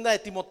en 2 de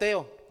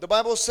Timoteo The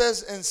Bible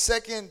says in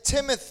 2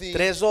 Timothy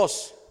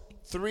 3:2,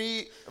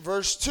 3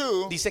 verse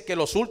 2, dice que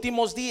los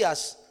últimos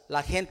días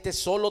la gente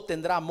solo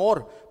tendrá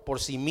amor por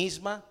sí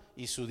misma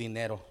y su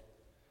dinero.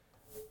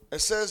 it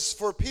says,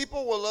 "For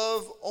people will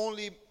love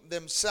only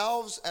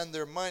themselves and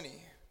their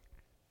money."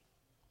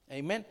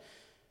 Amén.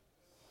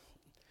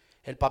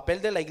 El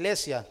papel de la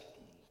iglesia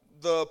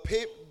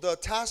The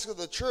task of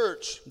the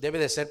church debe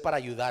de ser para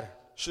ayudar,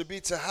 should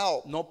be to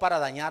help, no para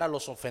dañar a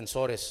los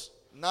ofensores,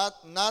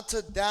 not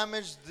to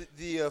damage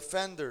the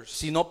offenders,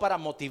 sino para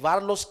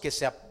motivarlos que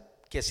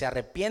se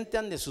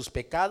arrepientan de sus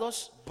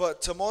pecados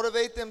but to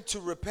motivate them to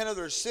repent of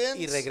their y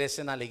sins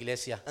regresen a la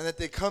iglesia. and that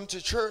they come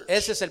to church.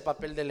 Ese es el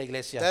papel de la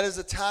iglesia. That is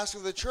the task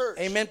of the church.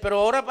 Amén. Pero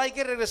ahora hay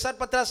que regresar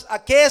para atrás.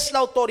 ¿A qué es la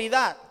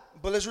autoridad?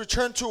 But let's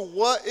return to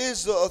what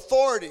is the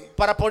authority.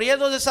 Para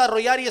podernos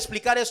desarrollar y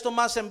explicar esto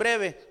más en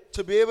breve,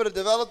 To be able to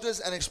develop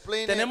this and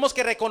explain it, tenemos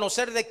que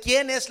reconocer de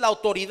quién es la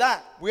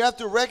autoridad we have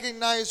to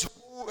recognize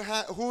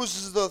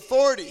whose the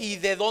authority y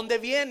de dónde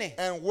viene.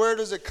 and where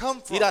does it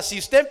come from. Mira, si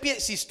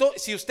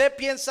usted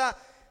piensa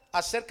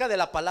acerca de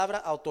la palabra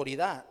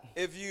autoridad,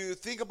 If you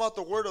think about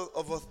the word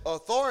of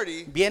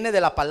authority, viene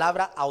de la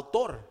palabra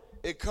autor.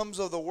 it comes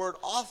of the word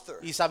author.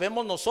 Y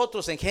sabemos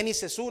nosotros en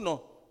Génesis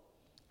 1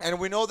 And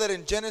we know that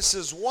in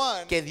Genesis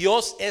 1 que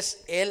Dios es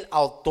el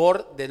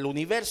autor del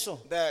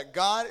universo that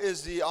God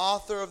is the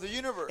author of the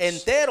universe,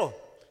 entero,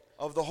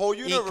 of the whole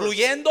universe,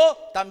 incluyendo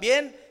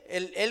también,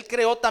 él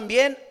creó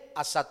también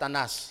a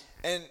Satanás.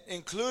 and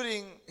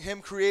including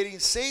him creating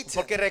Satan.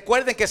 Porque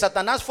recuerden que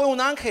Satanás fue un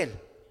ángel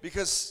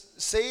Because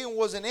Satan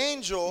was an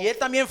angel y él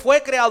también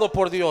fue creado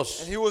por Dios.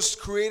 and he was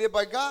created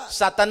by God.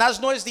 Satanás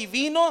no es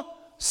divino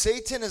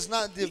Satan is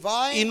not y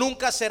divine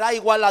nunca será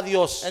igual a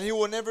Dios. and he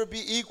will never be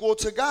equal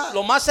to God.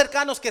 Lo más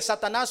cercano que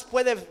Satanás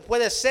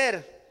puede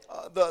ser,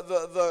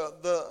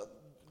 The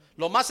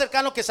lo más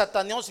cercano que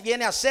Satanás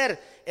viene a ser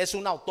es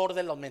un autor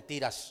de las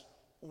mentiras.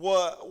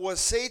 what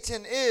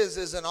Satan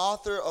is an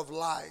author of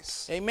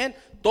lies. Amen.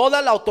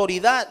 Toda la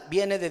autoridad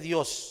viene de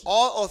Dios.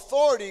 All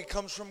authority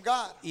comes from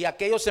God. Y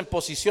aquellos en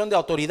posición de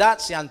autoridad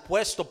se han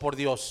puesto por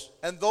Dios.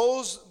 And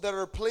those that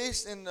are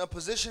placed in a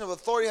position of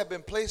authority have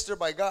been placed there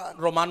by God.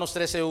 Romanos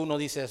 13:1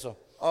 dice eso.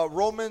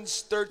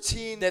 Romans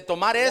 13. De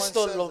tomar 1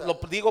 esto says lo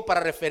that. digo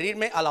para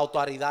referirme a la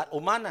autoridad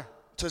humana.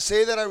 To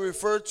say that I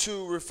referring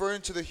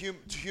to the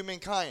to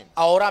humankind.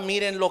 Ahora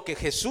miren lo que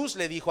Jesús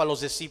le dijo a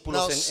los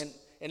discípulos Now,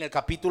 en el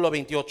capítulo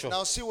 28.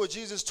 Now see what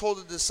Jesus told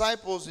the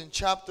disciples in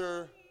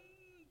chapter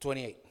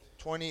 28.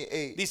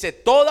 28. Dice,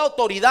 toda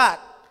autoridad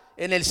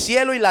en el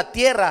cielo y la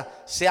tierra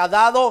se ha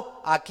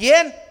dado ¿a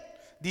quién?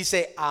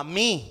 Dice, a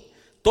mí.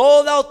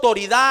 Toda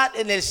autoridad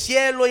en el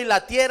cielo y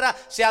la tierra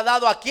se ha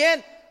dado ¿a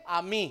quién?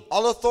 A mí.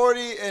 All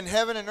authority in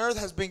heaven and earth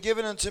has been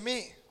given unto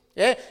me.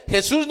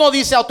 Jesús no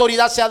dice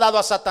autoridad se ha dado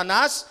a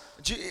Satanás.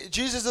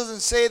 Jesus doesn't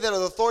say that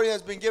authority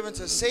has been given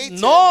to Satan.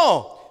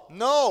 No.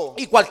 No.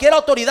 Y cualquier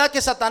autoridad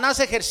que Satanás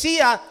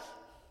ejercía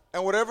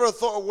And whatever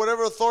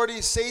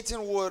authority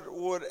Satan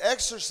would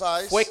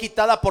exercise, fue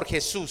quitada por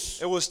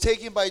Jesús, it was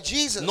taken by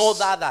Jesus. no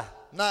dada.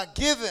 Not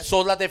given.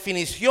 So la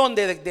definición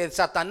de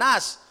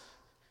Satanás,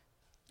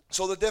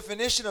 So the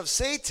definition of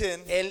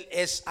Satan él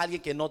es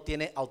alguien que no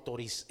tiene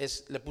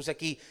le puse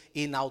aquí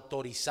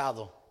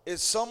inautorizado.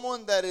 is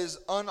someone that is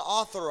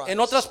unauthorized. En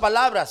otras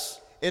palabras,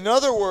 In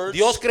other words,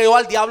 Dios creó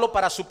al diablo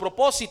para su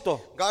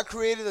propósito, God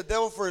created the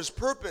devil for his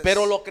purpose.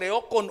 pero lo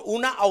creó con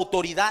una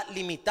autoridad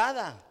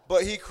limitada.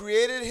 But he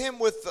created him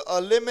with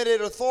a limited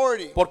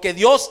authority. Porque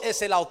Dios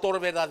es el autor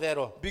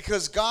verdadero.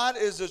 Because God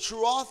is the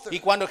true author. Y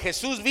cuando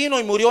Jesús vino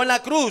y murió en la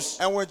cruz,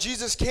 And when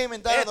Jesus came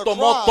and died on the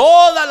tomó cross,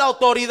 toda la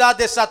autoridad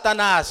de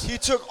Satanás. he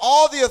took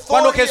all the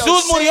Cuando authority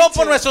Jesús of murió por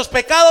Satan. nuestros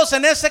pecados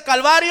en ese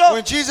Calvario,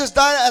 When Jesus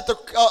died at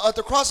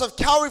the cross of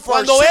Calvary for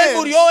our cuando Él sins,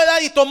 murió, ¿verdad?,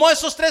 y tomó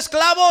esos 3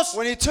 clavos,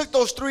 when he took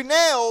those 3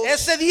 nails,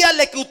 ese día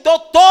le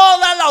quitó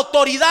toda la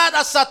autoridad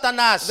a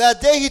Satanás. that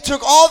day he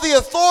took all the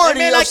authority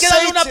Amén, of hay que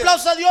darle un Satan.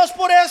 aplauso a Dios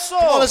por eso.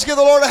 Come on, let's give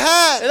the Lord a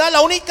hand. ¿Verdad?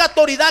 La única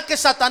autoridad que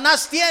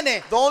Satanás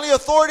tiene The only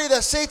authority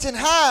that Satan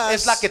has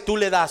es la que tú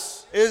le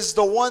das. is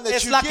the one that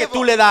Es you la que give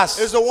tú him. le das.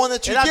 Is the one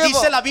that you ¿Verdad? give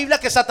Dice him. la Biblia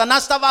que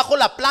Satanás está bajo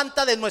la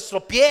planta de nuestro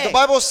The pie.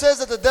 Bible says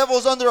that the devil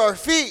is under our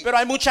feet. Pero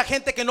hay mucha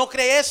gente que no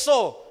cree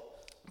eso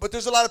But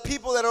there's a lot of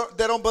people that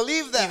don't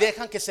believe y that.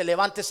 dejan que se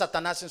levante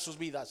Satanás en sus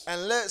vidas.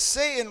 And let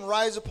Satan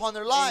rise upon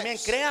their Amén.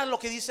 lives. Crean lo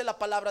que dice la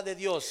palabra de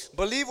Dios.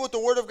 Believe what the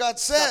word of God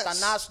says.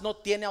 Satanás no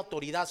tiene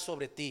autoridad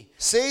sobre ti.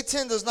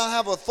 Satan does not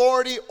have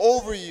authority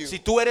over you. Si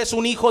tú eres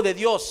un hijo de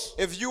Dios,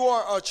 If you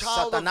are a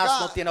child of Satanás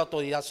no God, tiene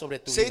autoridad sobre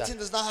tu vida. Satan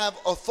does not have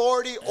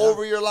authority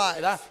over your life.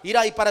 ¿Verdad?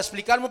 Mira, y para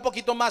explicarme un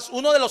poquito más,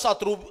 uno de los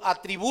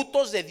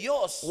atributos de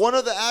Dios One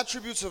of the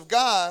attributes of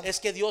God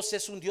es que Dios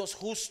es un Dios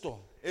justo.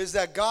 is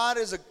that God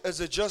is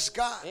a just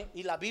God.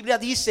 Y la Biblia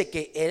dice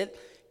que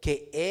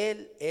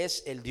Él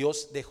es el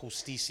Dios de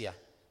justicia.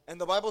 And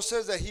the Bible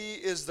says that he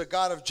is the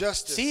God of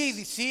justice.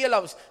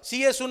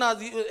 Sí, es uno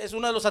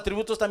de los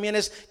atributos también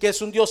es que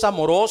es un Dios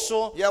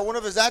amoroso. Yeah, one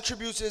of his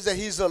attributes is that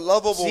he's a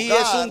lovable Sí,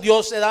 es un God.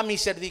 Dios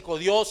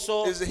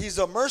misericordioso. Is that he's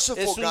a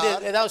merciful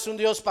God. Es un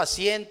Dios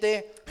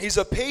paciente. He's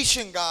a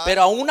patient God.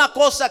 Pero a una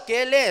cosa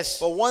que Él es,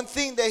 But one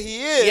thing that he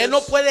y Él no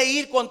is, puede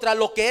ir contra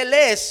lo que Él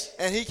es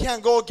and he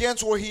can't go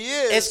against what he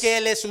es que is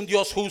Él es un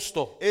Dios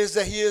justo.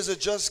 that he is a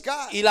just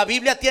God. Y la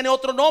Biblia tiene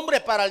otro nombre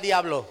para el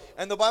diablo.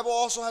 And the Bible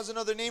also has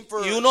another name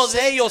for Y uno de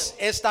Satan. ellos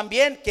es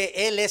también que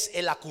Él es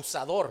el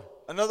acusador.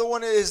 Another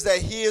one is that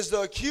he is the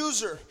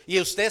accuser. Y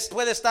usted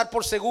puede estar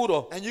por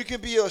seguro And you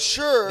can be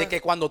assured de que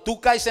cuando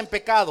tú caes en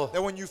pecado,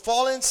 that when you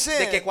fall in sin,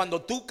 de que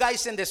cuando tú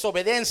caes en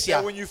desobediencia,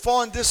 that when you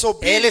fall in Él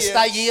disobedience,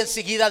 está allí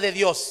enseguida de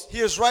Dios. he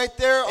is right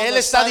there on Él the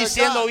está side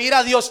diciendo, of God.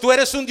 mira Dios, tú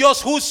eres un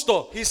Dios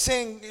justo. He's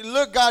saying,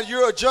 look God,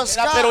 you're a just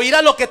Mira, God. pero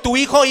mira lo que tu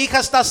hijo o hija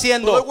está But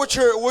haciendo. look what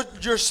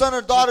your son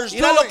or daughter's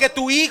Mira doing. lo que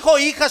tu hijo o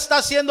hija está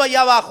haciendo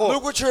allá abajo.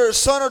 Look what your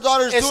son or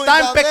daughter's doing Está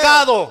en down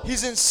pecado. there.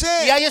 He's in Y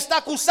sin. ahí está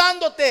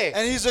acusándote.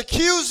 And he's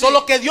accusing. So,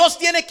 lo que Dios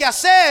tiene que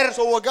hacer,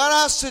 So what God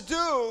has to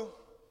do,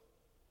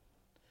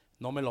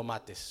 no me lo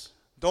mates.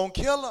 don't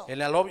kill him. En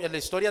la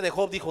historia de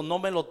Job dijo,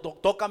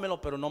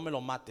 tócamelo, pero no me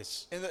lo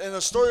mates. In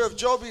the story of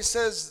Job, he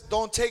says,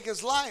 don't take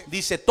his life.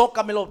 Dice,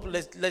 tócamelo,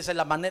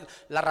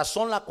 la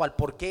razón la cual,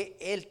 por qué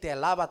Él te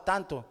alaba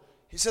tanto,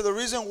 He said the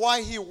reason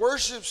why he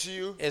worships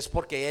you es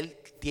porque Él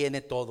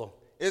tiene todo.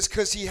 is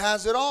because he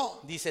has it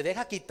all. Dice,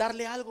 deja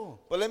quitarle algo.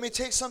 But let me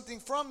take something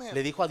from Le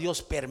him. dijo a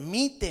Dios,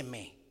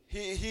 permíteme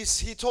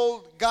He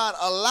told God,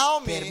 allow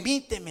me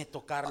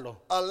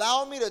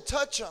to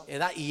touch him.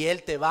 ¿verdad? Y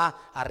Él te va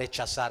a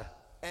rechazar.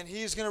 And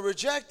he's going to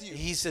reject you.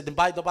 He said, the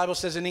Bible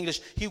says in English,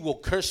 He will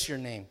curse your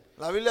name.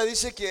 La Biblia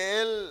dice que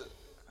él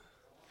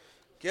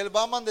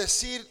va a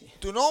maldecir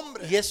tu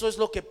nombre. Y eso es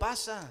lo que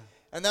pasa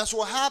And that's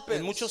what happens.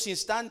 en muchos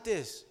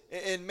instantes.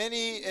 In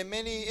many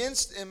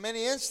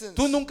instances.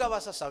 Tú nunca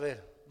vas a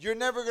saber. you're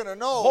never going to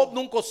Job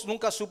know.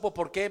 nunca supo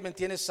por qué, ¿me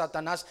entiendes?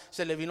 Satanás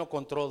se le vino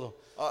con todo.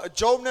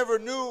 Job never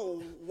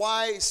knew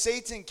why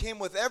Satan came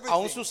with Aún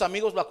everything. sus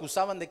amigos lo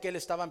acusaban de que él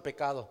estaba en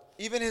pecado,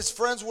 Even his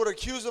friends would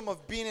accuse him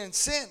of being in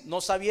sin, no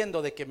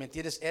sabiendo de que, ¿me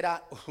entiendes?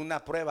 Era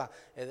una prueba,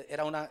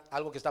 era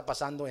algo que está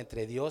pasando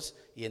entre Dios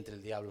y entre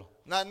el diablo.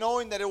 not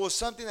knowing that it was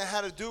something that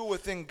had to do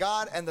within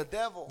God and the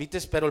devil. ¿Viste?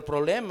 Pero el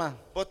problema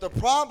But the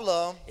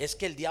problem es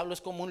que el diablo es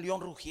como un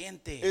león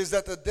rugiente is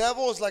that the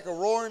devil is like a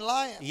roaring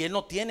lion, y él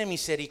no tiene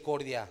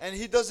misericordia. and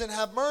he doesn't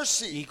have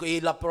mercy. Y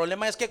el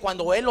problema es que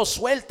cuando él lo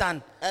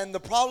sueltan, And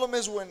the problem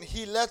is when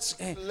he lets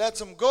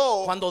him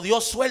go, cuando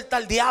Dios suelta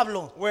al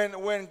diablo, when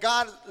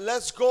God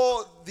lets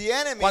go the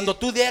enemy, cuando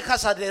tú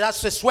dejas,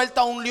 se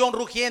suelta un león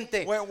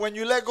rugiente, when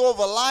you let go of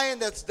a lion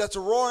that's a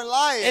roaring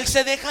lion, él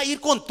se deja ir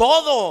con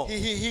todo.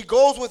 he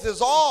goes with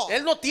his all.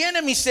 Él no tiene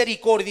He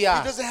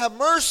misericordia. doesn't have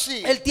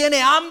mercy. Él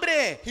tiene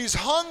hambre. He's Y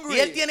él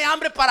hungry. tiene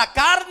hambre para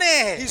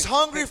carne. He's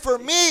hungry for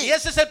Y me.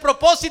 ese es el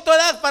propósito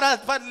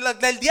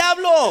del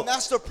diablo. And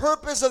that's the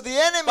purpose of the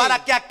enemy.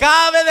 Para que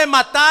acabe de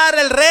matar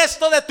el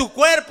resto de tu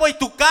cuerpo y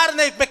tu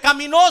carne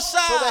pecaminosa.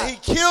 So that he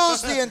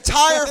kills the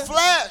entire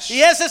flesh.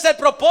 Y ese es el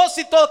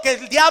propósito que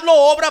el diablo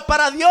obra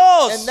para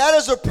Dios. And that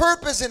is the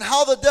purpose in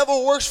how the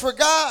devil works for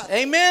God.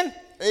 Amén.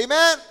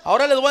 Amen.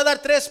 Ahora les voy a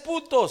dar 3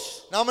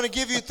 puntos. Now I'm going to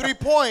give you 3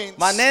 points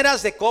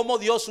Maneras de cómo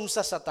Dios usa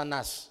a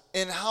Satanás.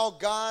 in how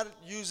God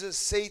uses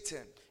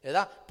Satan.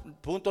 ¿Verdad?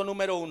 Punto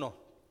número 1.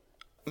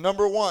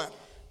 Number 1,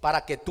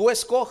 Para que tú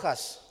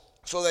escojas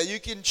so that you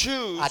can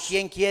choose a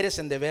quién quieres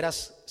en de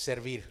veras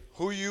servir.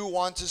 who you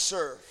want to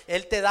serve.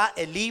 Él te da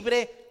el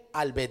libre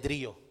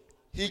albedrío.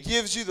 He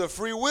gives you the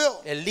free will.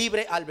 El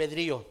libre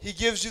albedrío. He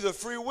gives you the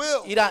free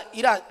will. Mira,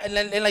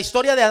 en la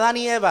historia de Adán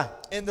y Eva,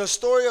 In the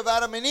story of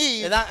Adam and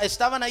Eve, ¿verdad?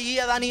 Estaban allí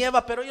Adán y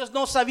Eva, pero ellos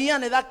no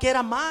sabían, ¿verdad?, que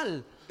era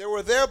mal. they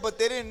were there, but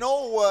they didn't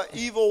know what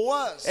evil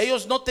was.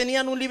 Ellos no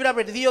tenían un libre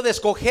albedrío de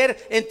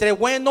escoger entre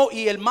bueno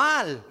y el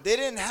mal. They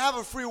didn't have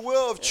a free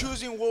will of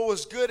choosing what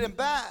was good and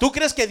bad. ¿Tú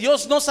crees que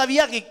Dios no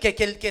sabía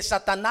que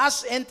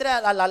Satanás entre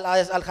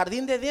al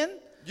jardín de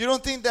Edén? You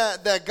don't think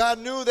that God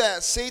knew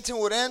that Satan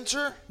would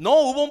enter?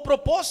 No, hubo un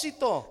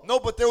propósito, No,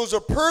 but there was a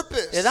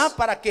purpose. ¿verdad?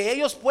 Para que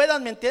ellos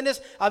puedan, ¿me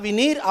entiendes?, a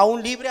venir a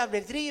un libre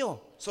albedrío.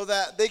 So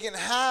that they can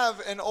have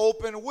an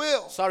open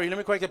will. Sorry, let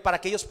me correct it. Para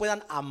que ellos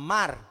puedan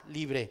amar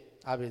libre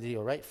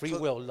albedrío, right? Free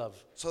will, love.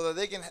 So that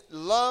they can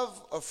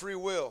love a free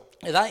will.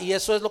 ¿Verdad? Y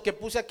eso es lo que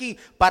puse aquí,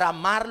 para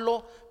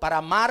amarlo, para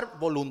amar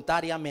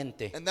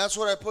voluntariamente. And that's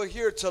what I put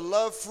here, to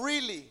love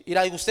freely.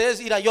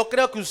 Mira, yo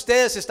creo que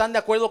ustedes están de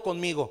acuerdo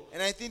conmigo,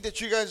 And I think that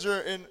you guys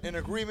are in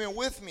agreement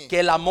with me. que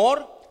el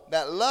amor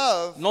That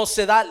love no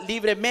se da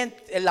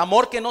libremente, el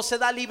amor que no se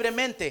da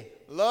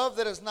libremente,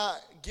 that is not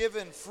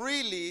given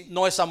freely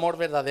no es amor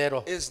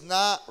verdadero. is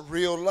not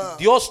real love.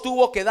 Dios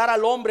tuvo que dar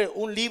al hombre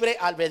un libre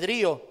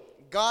albedrío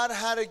God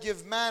had to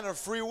give man a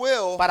free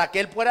will para que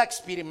él pueda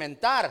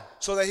experimentar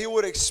so that he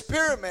would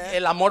experiment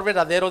el amor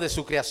verdadero de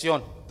su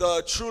creación.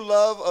 the true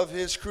love of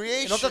his En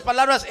creation. otras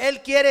palabras,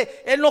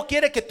 él no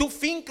quiere que tú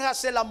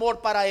fincas el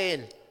amor para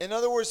él. In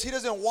other words, he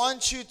doesn't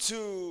want you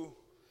to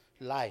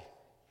Lie.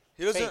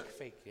 he doesn't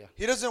Fake, yeah.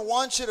 he doesn't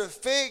want you to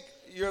fake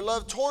your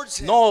love towards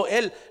him. No,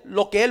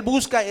 lo que él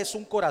busca es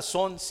un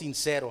corazón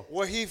sincero.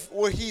 What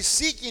he's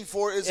seeking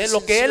for is a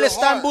Lo que él sincere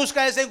está en heart.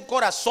 busca es de un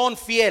corazón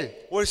fiel.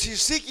 What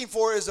he's seeking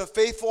for is a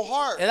faithful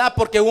heart. ¿Verdad?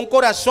 Porque un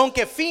corazón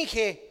que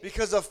finge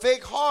Because a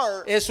fake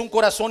heart es un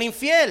corazón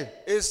infiel.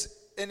 is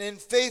an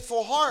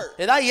unfaithful heart.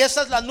 ¿Verdad? Y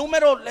esa es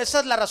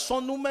la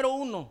razón número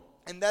 1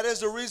 And that is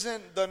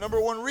the number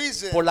 1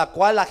 reason por la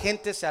cual la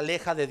gente se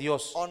aleja de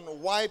Dios. on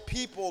why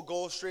people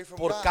go straight from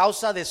Por God.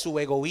 causa de su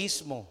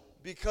egoísmo.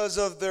 Because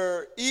of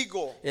their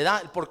ego.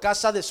 ¿Verdad? Por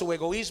causa de su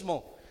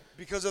egoísmo.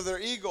 Because of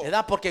their ego.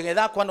 ¿Verdad? Porque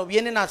 ¿verdad? Cuando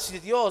vienen hacia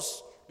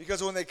Dios,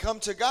 Because when they come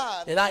to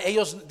God, ¿verdad?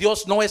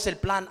 Dios no es el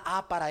plan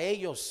A para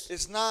ellos.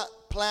 it's not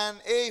plan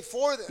A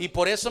for them. Y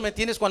por eso me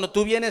tienes, cuando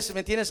tú vienes,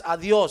 me tienes a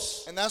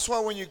Dios, And that's why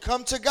when you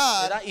come to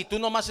God ¿verdad? Y tú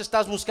nomás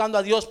estás buscando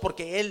a Dios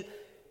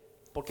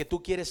porque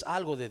tú quieres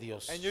algo de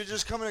Dios. and you're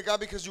just coming to God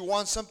because you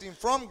want something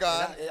from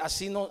God, ¿Verdad?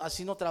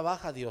 Así no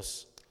trabaja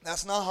Dios.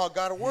 that's not how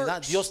God ¿Verdad?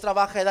 works. Dios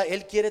trabaja, ¿verdad?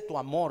 Él quiere tu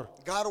amor.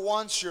 God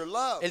wants your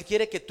love. Él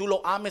quiere que tú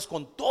lo ames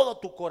con todo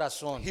tu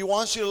corazón. He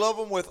wants you to love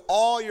Him with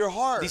all your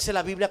heart. Dice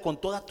la Biblia con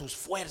todas tus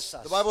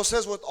fuerzas. The Bible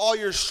says with all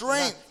your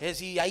 ¿Verdad?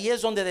 strength. Y ahí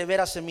es donde de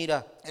veras se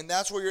mira. And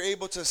that's where you're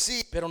able to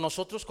see. Pero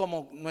nosotros,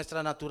 como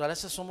nuestra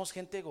naturaleza, somos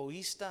gente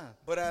egoísta.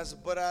 But as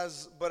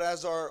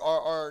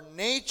our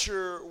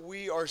nature,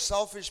 we are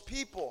selfish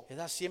people.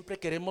 ¿Verdad? Siempre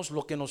queremos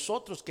lo que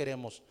nosotros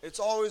queremos.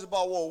 It's always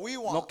about what we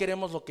No want.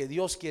 queremos lo que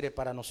Dios quiere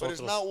para But it's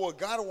nosotros. not what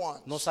God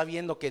wants. No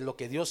sabiendo que lo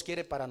que Dios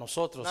quiere para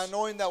nosotros Not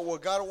knowing that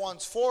what God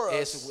wants for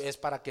us, es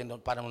para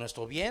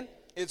nuestro bien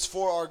it's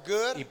for our y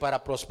good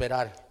para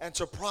prosperar. and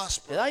to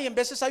prosper. ¿Verdad? Y en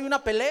veces hay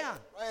una pelea.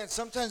 Right? And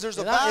sometimes there's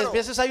a ¿Verdad? En battle.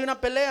 veces hay una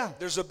pelea.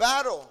 There's a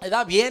battle.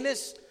 ¿Verdad?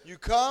 Vienes You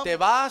come, te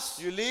vas,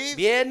 you leave,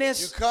 vienes,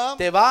 you come,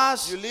 te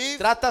vas, you leave,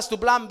 tratas tu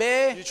plan you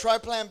B, try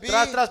plan B,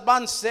 tratas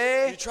plan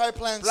C, you try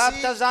plan C,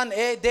 tratas plan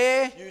E,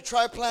 D, you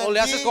try plan o le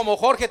haces D, como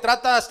Jorge,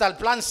 trata hasta el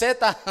plan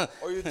Z.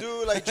 or you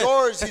do like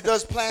George, he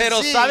does plan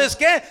Pero Z. ¿sabes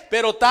qué?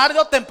 Pero tarde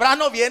o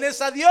temprano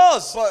vienes a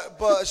Dios.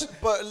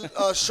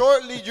 But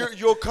shortly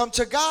you'll come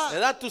to God.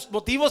 ¿Verdad? Tus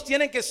motivos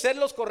tienen que ser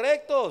los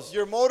correctos.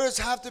 Your motives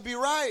have to be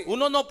right.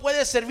 Uno no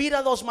puede servir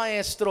a dos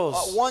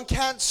maestros One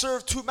can't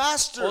serve two o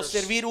masters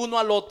servir uno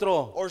al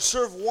otro. or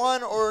serve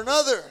one or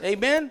another.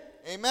 Amen.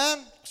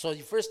 Amen. So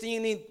the first thing you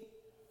need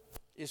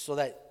is so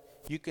that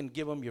you can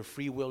give them your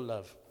free will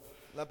love.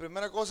 La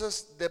primera cosa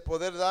es de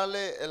poder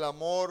darle el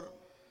amor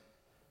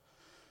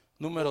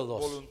Número 2.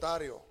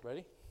 voluntario.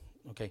 Ready?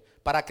 Okay.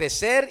 Para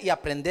crecer y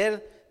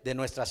aprender de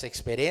nuestras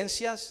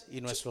experiencias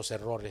y nuestros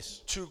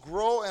errores. To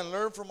grow and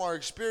learn from our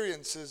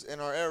experiences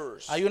and our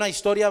errors. Hay una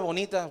historia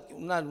bonita,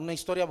 una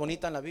historia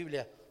bonita en la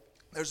Biblia.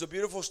 There's a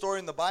beautiful story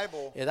in the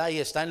Bible, ¿Verdad? Y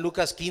está en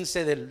Lucas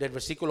 15 del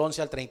versículo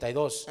 11 al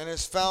 32. and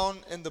it's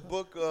found in the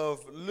book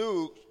of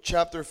Luke,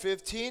 chapter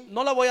 15.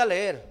 No la voy a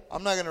leer,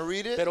 I'm not going to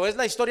read it, pero es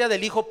la historia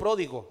del hijo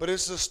pródigo. but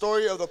it's the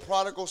story of the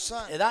prodigal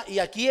son. ¿Verdad? Y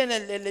aquí en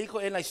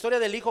la historia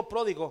del hijo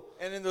pródigo,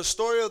 And in the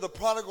story of the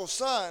prodigal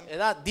son,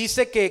 ¿verdad?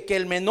 Dice que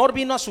el menor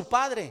vino a su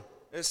padre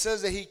it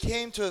says that he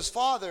came to his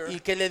father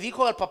y que le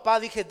dijo al papá,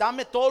 dije,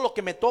 dame todo lo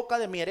que me toca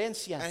de mi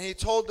herencia. and he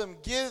told him,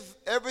 give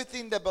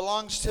everything that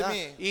belongs to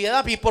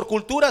 ¿Verdad? me. Y por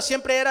cultura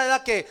siempre era,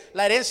 ¿verdad?, que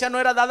la herencia no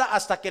era dada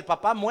hasta que el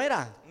papá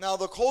muera. Now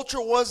the culture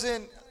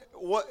wasn't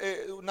what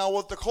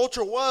the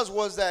culture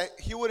was that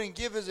he wouldn't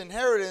give his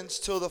inheritance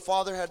till the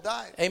father had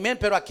died. Amén.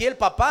 Pero aquí el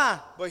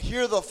papá But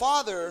here the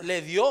father,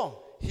 le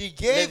dio he le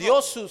gave dio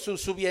him,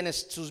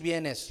 sus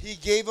bienes. he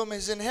gave him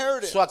his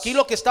inheritance. So aquí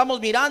lo que estamos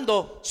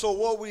mirando So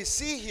what we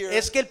see here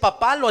es que el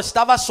papá lo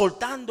estaba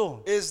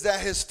soltando. is that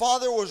his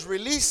father was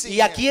releasing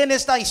Y aquí him. en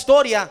esta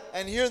historia,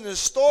 And here in this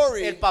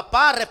story, el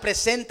papá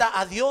representa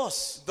a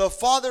Dios. the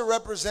father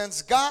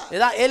represents God.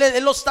 ¿Verdad?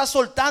 Él lo está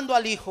soltando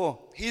al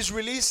hijo, He's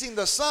releasing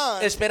the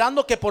son,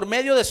 esperando que por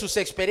medio de sus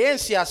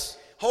experiencias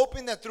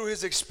hoping that through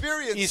his y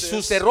experiences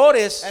sus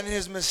errores, and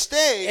his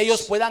mistakes,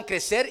 ellos puedan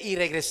crecer y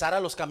regresar a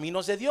los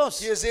caminos de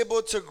Dios. he is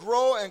able to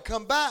grow and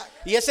come back.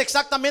 Y es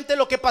exactamente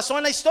lo que pasó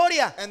en la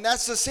historia. And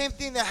that's the same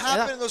thing that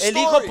 ¿Verdad? happened in the El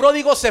hijo story.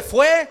 pródigo se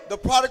fue, The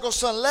prodigal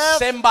son left.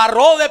 se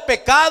embarró de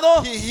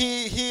pecado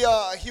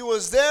He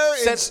was there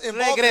Se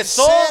involved in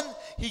regresó sin.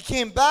 He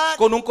came back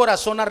con un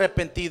corazón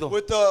arrepentido.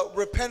 with a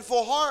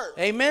repentful heart.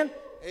 Amén.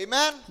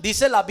 Amen.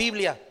 Dice la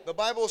Biblia, The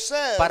Bible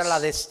says, para la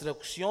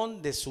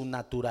destrucción de su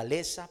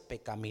naturaleza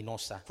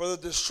pecaminosa. for the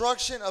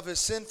destruction of his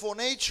sinful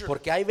nature.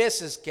 Porque hay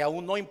veces que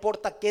aún no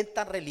importa qué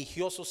tan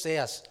religioso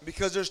seas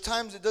Because there's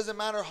times it doesn't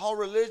matter how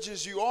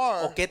religious you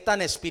are o qué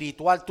tan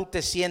espiritual tú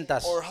te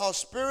sientas. or how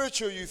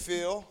spiritual you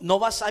feel.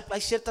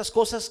 Hay ciertas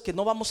cosas que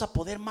no vamos a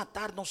poder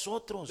matar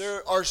nosotros.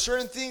 There are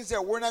certain things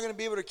that we're not going to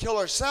be able to kill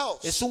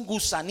ourselves. Es un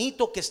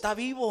gusanito que está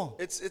vivo.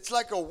 It's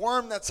like a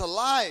worm that's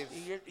alive.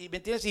 Y ¿me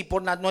entiendes? Y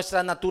por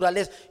nuestra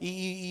naturaleza.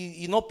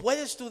 Y no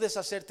puedes tú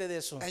deshacerte de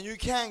eso. And you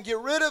can't get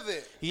rid of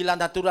it. Y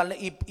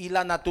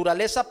la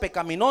naturaleza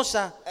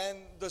pecaminosa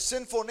And the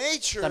sinful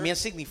nature, también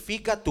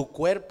significa tu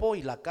cuerpo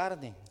y la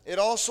carne. it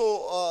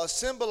also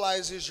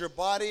symbolizes your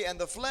body and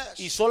the flesh.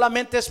 Y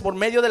solamente es por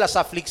medio de las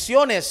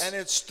aflicciones And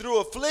it's through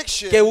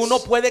afflictions que uno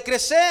puede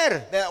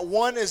crecer. that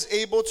one is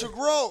able to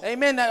grow.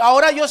 Amén.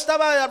 Ahora yo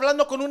estaba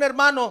hablando con un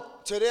hermano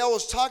Today I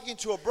was talking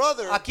to a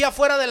brother aquí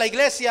afuera de la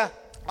iglesia,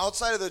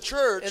 outside of the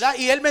church, ¿verdad?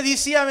 Y él me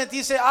dice,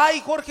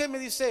 ay Jorge, me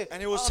dice,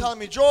 and he was telling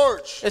me,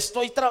 George,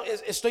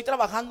 estoy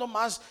trabajando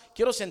más,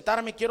 quiero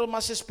sentarme, quiero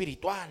más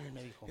espiritual,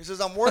 me dijo. he says,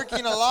 I'm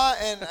working a lot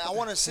and I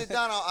want to sit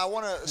down, I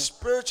want to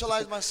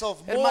spiritualize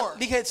myself more.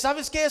 Dije,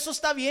 ¿sabes qué? Eso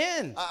está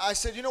bien. I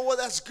said, you know what,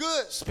 that's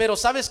good. Pero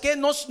 ¿sabes qué?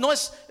 No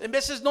es, en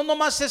veces no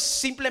nomás es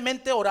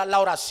simplemente la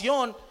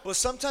oración, But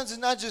sometimes it's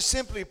not just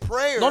simply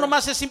prayer. no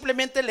nomás es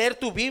simplemente leer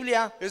tu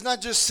Biblia, It's not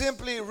just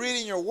simply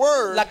reading your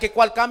word la que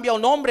cual cambia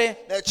un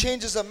hombre, that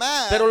changes a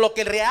man. pero lo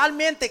que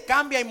realmente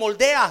cambia y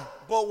moldea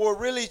But what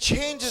really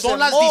changes son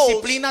and las molds,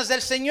 disciplinas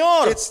del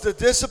Señor, it's the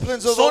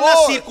disciplines of the son las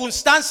Lord.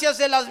 circunstancias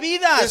de las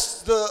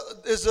vidas,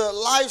 It's the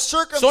life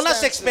son las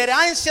circumstances.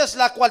 experiencias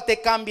las cuales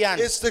te cambian.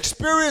 It's the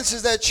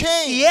experiences that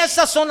change. Y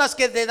esas son las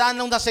que te dan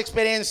unas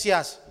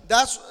experiencias,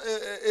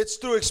 It's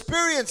through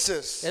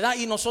experiences. ¿verdad?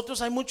 Y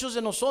hay muchos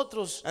de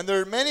nosotros And there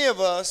are many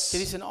of us que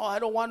dicen, oh, I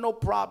don't want no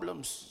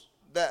problems.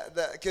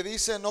 que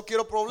dicen no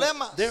quiero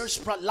problemas.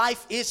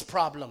 Life is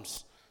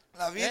problems.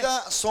 La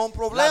vida son La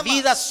problemas.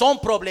 vida son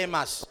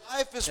problemas.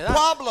 Life is ¿verdad?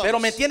 problems. Pero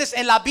me entiendes,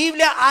 en la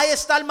Biblia ahí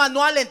está el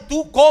manual en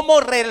tú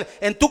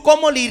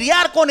cómo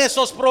lidiar con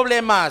esos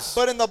problemas.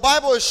 But in the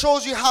Bible it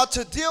shows you how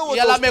to deal with Y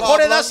a those la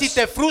mejor edad problems. si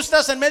te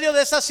frustras en medio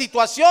de esas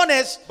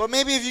situaciones But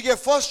maybe if you get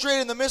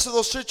frustrated in the midst of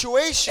those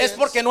situations, es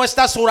porque no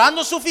estás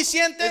orando it's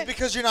suficiente,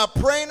 because you're not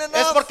praying es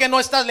enough. porque no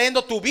estás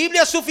leyendo tu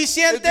Biblia It's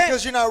suficiente,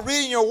 because you're not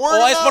reading your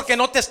word o es enough. porque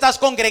no te estás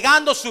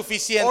congregando Or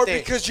suficiente.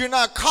 because you're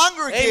not Amén,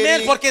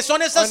 congregating porque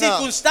son esas enough.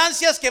 circunstancias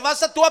circunstancias que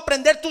vas a tú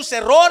aprender tus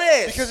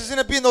errores. Because it's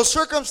going to be in those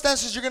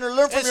circumstances you're going to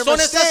learn from your Son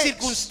esas mistakes.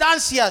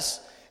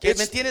 circunstancias que It's-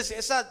 me tienes,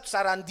 esa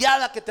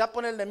zarandeada que te va a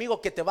poner el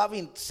enemigo, que te va a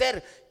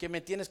vencer, que me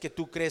tienes que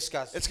tú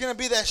crezcas. It's going to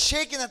be that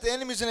shaking that the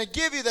enemy is going to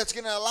give you that's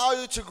going to allow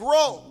you to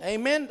grow.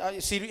 Amen.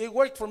 See, it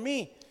worked for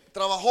me.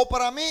 Trabajó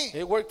para mí.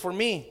 It worked for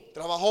me.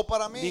 Trabajó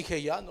para mí.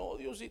 Dije, ya no,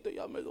 Diosito,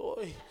 ya me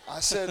doy.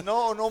 I said,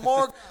 no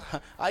more.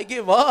 I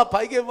give up,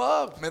 I give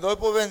up. Me doy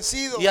por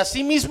vencido. Y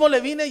así mismo le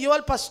vine yo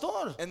al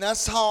pastor. And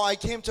that's how I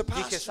came to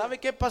Dije, pastor. ¿sabe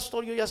qué,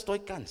 pastor? Yo ya estoy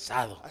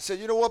cansado. I said,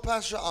 you know what,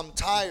 pastor? I'm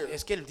tired.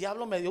 Es que el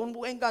diablo me dio un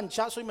buen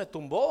ganchazo y me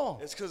tumbó.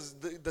 It's because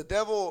the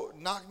devil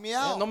knocked me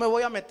out. No me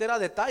voy a meter a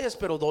detalles,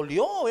 pero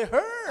dolió, it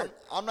hurt.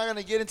 I'm not going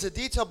to get into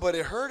detail, but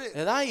it hurt it.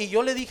 ¿Verdad? Y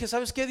yo le dije,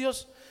 ¿sabes qué,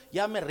 Dios?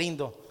 Ya me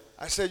rindo.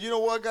 I said, you know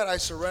what, God? I Y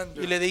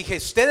surrender. le dije,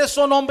 ustedes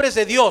son hombres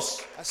de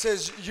Dios, I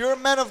says, you're a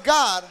man of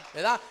God.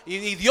 ¿verdad?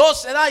 Y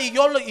Dios, ¿verdad?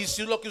 Y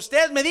si lo que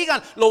ustedes me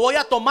digan, lo voy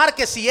a tomar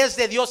que si es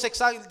de Dios,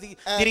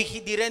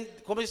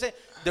 ¿cómo dice?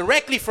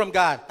 Directly from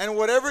God. And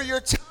whatever you're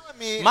telling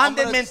me,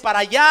 Mándenme para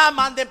allá,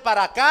 manden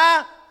para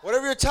acá.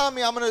 whatever you're telling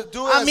me, I'm going to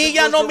do it A as mí it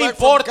ya goes no me direct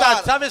from importa.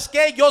 God. ¿Sabes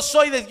qué? Yo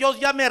soy de Dios,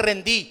 ya me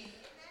rendí.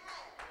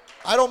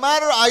 I don't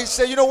matter. I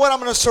say, you know what? I'm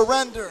going to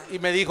surrender. Y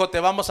me dijo, te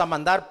vamos a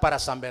mandar para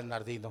San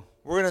Bernardino.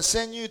 We're going to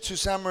send you to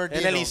San En el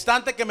Bernardino.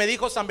 instante que me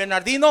dijo San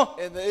Bernardino,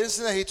 In the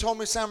instant that he told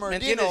me San ¿me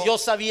Bernardino, entiendes? Yo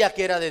sabía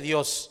que era de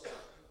Dios.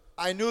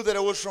 I knew that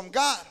it was from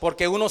God.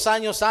 Porque unos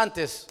años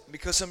antes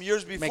Because some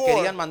years me before,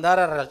 querían mandar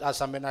a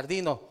San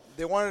Bernardino,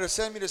 they wanted to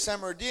send me to San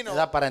Bernardino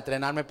 ¿verdad? Para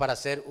entrenarme para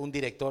ser un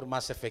director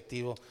más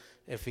efectivo,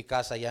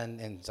 eficaz allá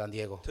en San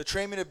Diego. to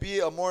train me to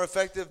be a more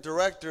effective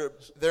director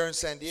there in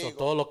San So, Diego.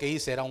 todo lo que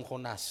hice era un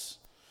Jonás.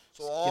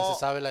 So ¿Quién se all,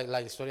 sabe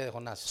la historia de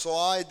Jonás? so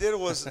all I did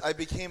was I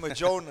became a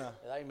Jonah.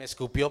 ¿Verdad? Y me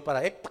escupió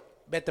para,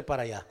 vete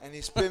para allá. And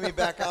he spit me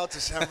back out to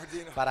San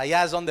Bernardino. Para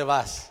allá es donde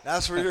vas.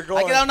 That's where you're Hay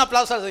going. que dar un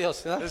aplauso a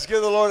Dios. ¿verdad? Let's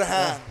give the Lord a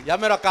hand. Ya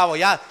me lo acabo,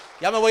 ya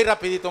me voy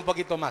rapidito, un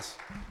poquito más.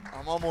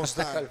 I'm almost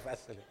done.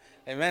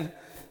 Amén.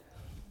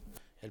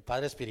 El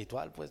Padre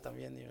espiritual, pues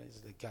también,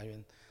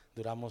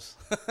 duramos,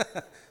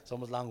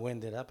 somos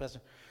long-winded, ¿verdad,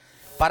 pastor?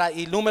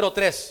 Y número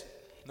 3,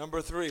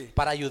 Number 3,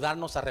 para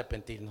ayudarnos a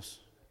arrepentirnos.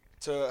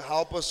 to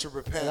help us to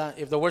repent. ¿Verdad?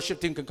 If the worship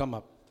team can come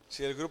up.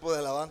 Si el grupo de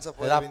alabanza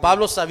puede ¿Verdad? venir.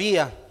 Pablo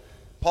sabía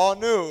Paul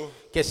knew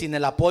que sin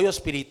el apoyo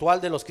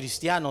espiritual de los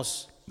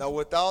cristianos, that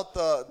without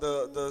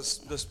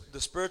the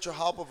spiritual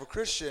help of a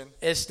Christian,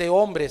 este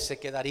hombre se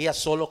quedaría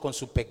solo con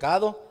su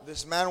pecado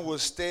this man would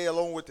stay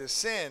alone with his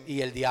sin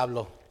y el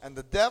diablo. and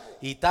the devil.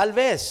 Y tal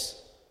vez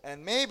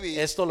And maybe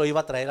esto lo iba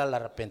a traer al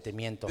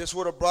arrepentimiento. this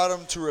would have brought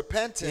him to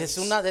repentance.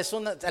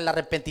 El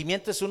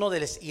arrepentimiento es uno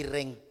de los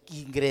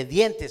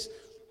ingredientes,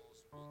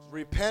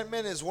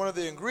 Repentment is one of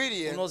the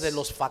ingredients, uno de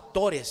los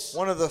factores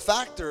one of the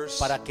factors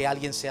para que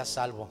alguien sea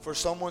salvo. for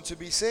someone to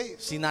be saved.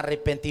 Sin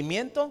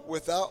arrepentimiento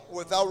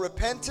Without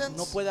repentance,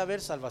 no puede haber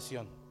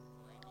salvación.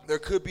 there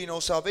could be no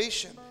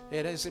salvation.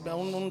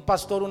 Un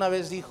pastor una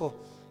vez dijo,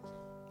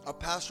 A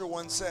pastor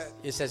once said,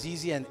 it's as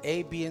easy as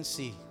A, B, and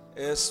C.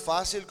 es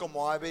fácil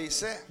como A, B y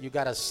C. You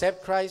gotta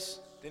accept Christ,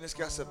 Tienes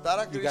que aceptar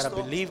a you gotta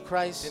Cristo, believe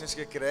Christ, tienes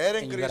que creer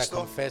en and you gotta Cristo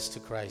confess to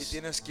y Christ.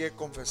 tienes que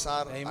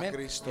confesar a Amen.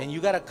 Cristo. And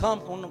you gotta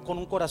come con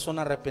un corazón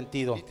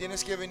arrepentido. Y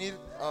tienes que venir,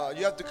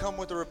 you have to come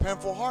with a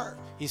repentful heart.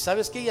 Y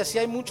sabes que y así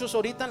hay muchos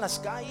ahorita en las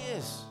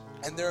calles.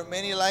 And there are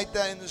many like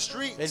that in the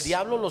streets. El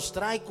diablo los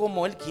trae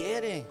como él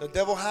quiere, The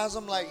devil has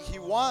them like he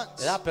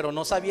wants. ¿verdad? Pero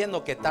no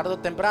sabiendo que tarde o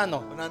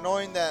temprano, But not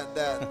knowing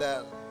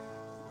that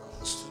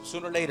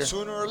sooner or later,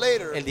 sooner or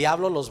later, el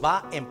diablo los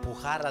va a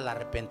empujar al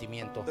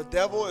arrepentimiento. the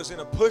devil is going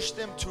to push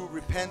them to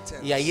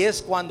repentance. Y ahí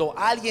es cuando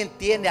alguien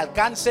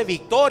alcance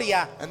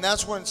victoria, And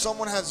that's when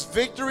someone has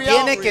victory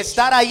tiene que outreach.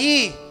 estar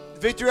allí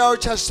Victory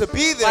outreach has to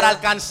be there para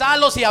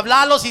alcanzarlos y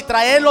hablarlos y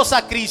traerlos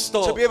a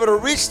Cristo. to be able to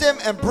reach them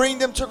and bring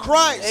them to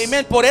Christ.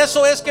 Amén. Por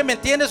eso es que, ¿me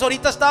entiendes?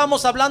 Ahorita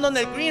estábamos hablando en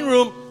el green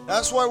room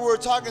That's why we were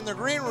talking in the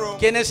green room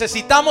que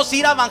necesitamos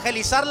ir a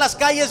evangelizar las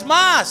calles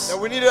más. that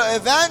we need to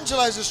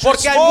evangelize the streets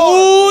Porque hay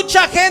more.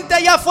 mucha gente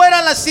allá afuera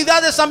en la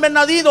ciudad de San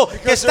Bernardino que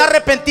Because está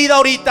arrepentida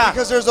ahorita.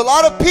 Because there's a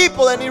lot of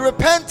people that need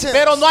repentance.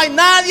 Pero no hay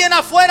nadie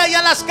afuera allá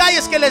en las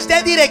calles que les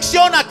dé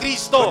dirección a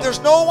Cristo. But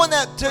there's no one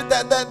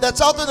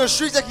that's out there in the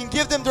streets that can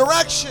give them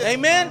direction.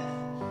 Amén.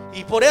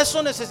 Y por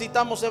eso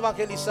necesitamos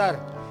evangelizar.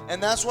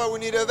 And that's why we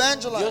need to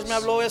evangelize. Dios me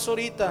habló eso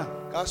ahorita.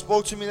 God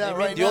spoke to me that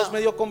Amén. right Dios now. me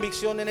dio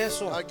convicción en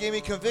eso. God gave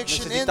me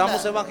conviction in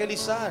Necesitamos that.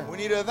 evangelizar. We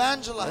need to ¿Verdad?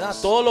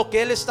 evangelize. Todo lo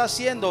que Él está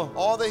haciendo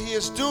All that he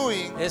is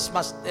doing es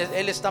más,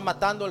 Él está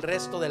matando el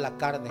resto de la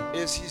carne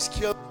is he's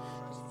killed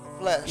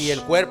flesh y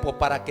el cuerpo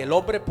para que el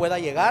hombre pueda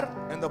llegar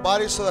and the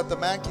body so that the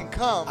man can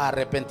come a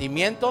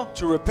arrepentimiento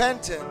to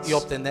repentance y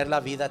obtener la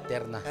vida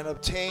eterna. and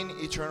obtain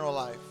eternal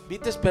life.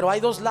 ¿Viste? Pero hay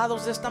dos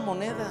lados de esta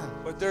moneda.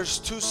 But there's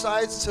two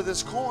sides to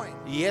this coin.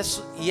 Y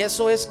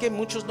eso es que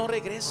muchos no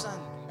regresan.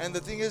 And the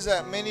thing is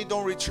that many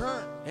don't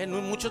return.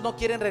 Muchos no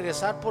quieren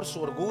regresar por su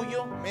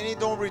orgullo. Many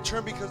don't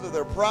return because of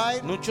their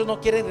pride, Muchos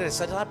no quieren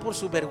regresar por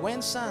su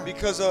vergüenza.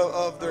 because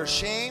of their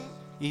shame.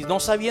 Y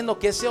no sabiendo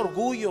que ese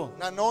orgullo,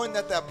 not knowing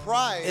that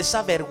pride,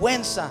 esa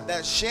vergüenza,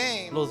 that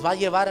shame, los va a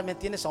llevar, ¿me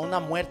entiendes?, a una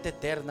muerte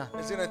eterna.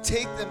 is going to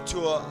take them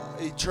to a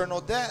eternal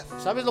death.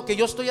 ¿Sabes lo que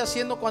yo estoy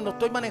haciendo cuando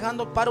estoy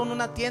manejando? Paro en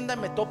una tienda y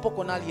me topo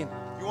con alguien.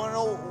 You want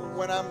to know,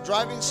 when I'm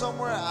driving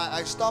somewhere,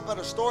 I stop at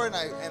a store and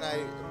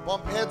I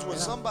bump heads with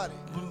somebody.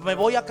 Me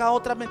voy acá a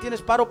otra, ¿me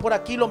entiendes? Paro por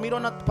aquí, lo miro,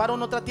 paro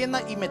en otra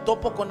tienda y me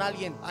topo con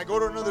alguien. I go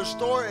to another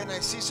store and I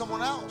see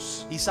someone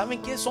else. ¿Y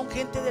saben qué? Son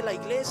gente de la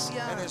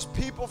iglesia. And it's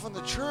people from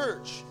the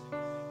church.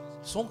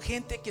 Son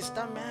gente que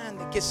está,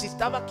 man, que si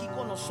estaba aquí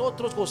con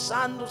nosotros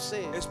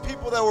gozándose. It's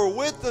people that were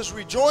with us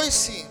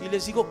rejoicing. Y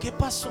les digo, ¿qué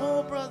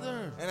pasó,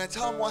 brother? And I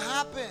tell them what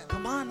happened.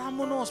 Come on,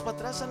 vámonos para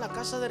atrás a la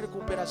casa de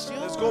recuperación.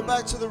 Let's go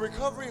back to the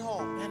recovery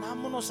home. Man,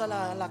 vámonos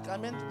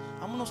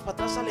vámonos para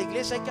atrás a la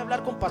iglesia, hay que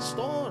hablar con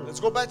pastor.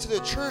 Let's go back to the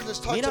church. Let's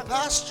talk to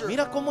pastor.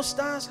 Mira cómo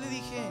estás, le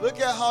dije.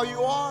 Look at how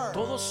you are.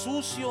 Todo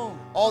sucio,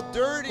 All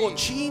dirty.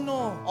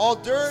 cochino, All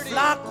dirty.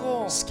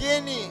 flaco.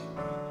 Skinny.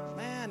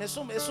 Man,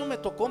 eso me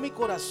tocó mi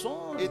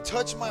corazón. It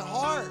touched my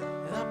heart.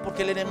 ¿Verdad?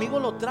 Porque el enemigo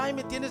lo trae,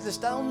 ¿me entiendes? Le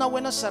está dando una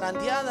buena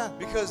zarandeada.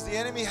 Because the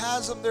enemy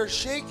has them, they're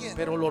shaken.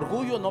 Pero el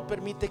orgullo no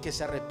permite que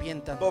se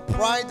arrepientan. But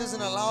pride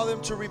doesn't allow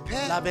them to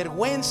repent. La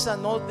vergüenza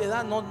no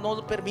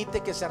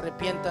permite que se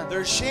arrepientan.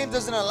 Their shame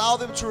doesn't allow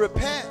them to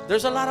repent.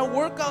 There's a lot of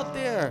work out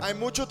there. Hay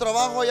mucho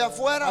trabajo allá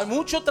afuera. Hay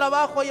mucho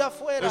trabajo allá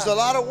afuera. There's a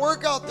lot of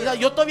work out there. Mira,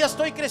 yo todavía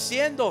estoy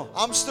creciendo.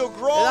 I'm still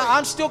growing. ¿Verdad?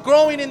 I'm still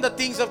growing in the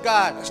things of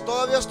God.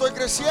 Todavía estoy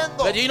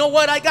creciendo. But you know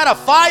what? I got a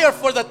fire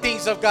for the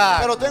things of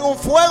God. Pero tengo un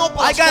fuego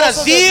para I las got a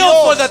cosas de zeal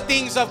Dios. for the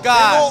things of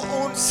God.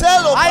 Tengo un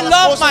celo I para las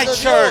love cosas my de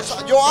church.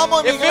 Dios. Yo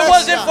amo mi If it iglesia.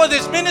 wasn't for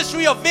this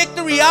ministry of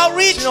Victory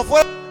Outreach, Si no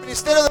fuera el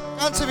ministerio de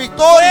Alcance where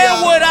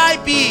Victoria, would I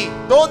be?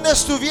 ¿dónde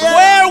estuviera?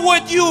 Where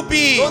would you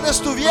be? ¿Dónde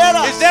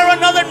estuviera? Is there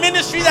another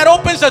ministry that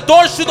opens the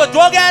doors to the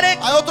drug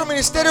addict? Hay otro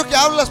ministerio que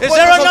abre las Is there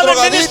puertas al another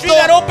ministry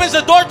drogadicto. that opens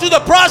the door to the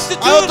Hay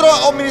prostitute?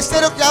 otro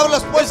ministerio que abre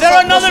las Is puertas there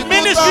al another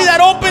ministry that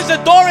prostituta. opens the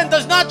door and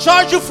does not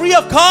charge you free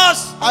of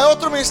cost? Hay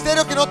otro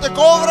ministerio que no te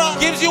cobra,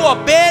 Gives you a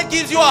bed,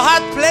 gives you a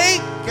hot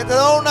plate, que te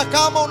da una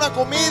cama, una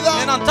comida,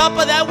 and on top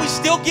of that we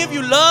still give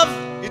you love.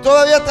 y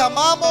todavía te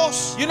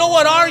amamos.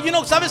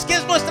 ¿Sabes qué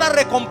es nuestra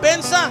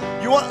recompensa?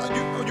 You want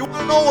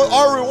to know what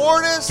our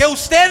reward is? Que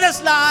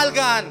ustedes la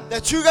hagan.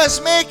 That you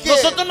guys make it.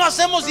 Nosotros no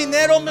hacemos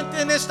dinero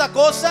en esta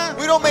cosa.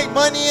 We don't make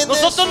money in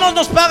Nosotros this. no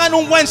nos pagan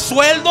un buen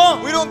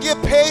sueldo. We don't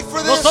get paid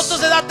for this.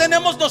 Nosotros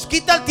nos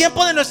quita el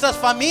tiempo de nuestras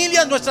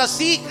familias, nuestras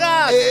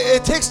hijas.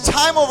 It takes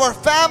time of our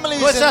families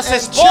Nuestras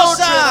and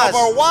children, esposas. of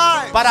our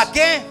wives. ¿Para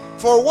qué?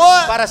 For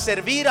what? Para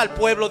servir al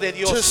pueblo de To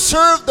Dios.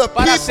 serve the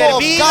Para people of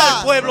servir al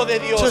God. pueblo de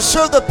Dios. To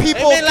serve the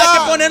people of Amen. Hay que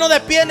God. ponernos de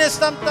pie en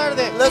esta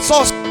tarde. Let's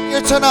all stand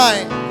here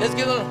tonight. Es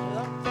que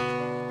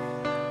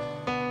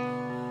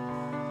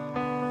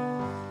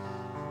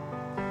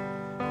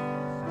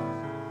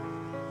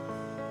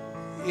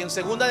y en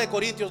 2 de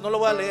Corintios, no lo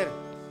voy a leer,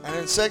 And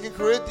in 2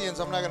 Corinthians,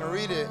 I'm not going to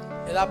read it.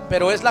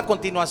 pero es la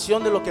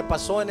continuación de lo que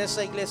pasó en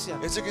esa iglesia.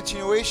 It's a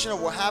continuation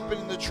of what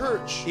happened in the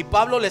church. Y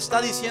Pablo le está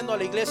diciendo a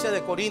la iglesia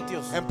de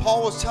Corintios, And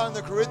Paul was telling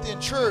the Corinthian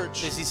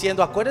church, les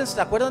diciendo,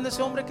 ¿se acuerdan de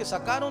ese hombre que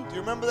sacaron? do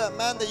you remember that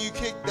man that you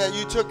kicked, that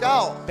you took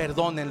out?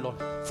 Perdónenlo,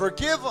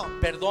 Forgive him.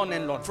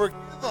 perdónenlo. Forgive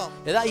him.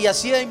 ¿Verdad? Y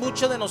así hay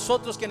muchos de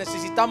nosotros que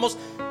necesitamos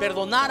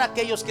perdonar a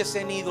aquellos que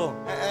se han ido.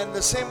 And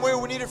the same way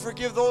we need to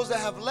forgive those that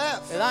have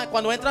left. ¿Verdad?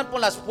 Cuando entran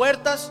por las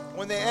puertas,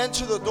 When they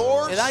enter the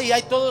doors, ¿verdad? Y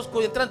hay todos,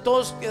 entran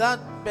todos, ¿verdad?,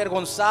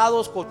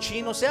 vergonzados,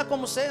 cochinos, sea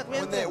como sea.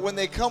 when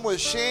they come with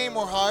shame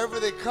or however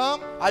they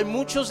come, Hay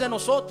muchos de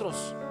nosotros.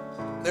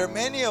 there are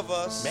many of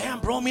us.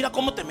 Vean, bro, mira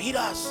cómo te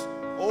miras.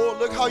 Oh,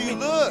 look how you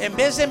look. En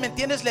vez de, ¿me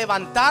entiendes?,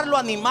 levantarlo,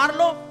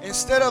 animarlo,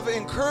 Instead of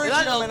encouraging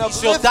 ¿verdad?, them and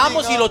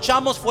pisoteamos y lo uplifting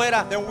them, echamos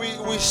fuera. then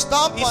we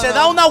stomp Y on se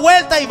da them, una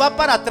vuelta y va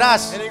para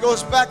atrás. and it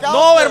goes back out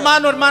No, there.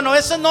 hermano,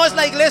 esa no es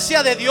la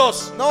iglesia de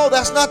Dios. No,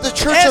 that's not the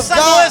church of Esa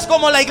no es God.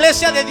 como la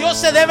iglesia de Dios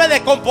se debe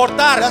de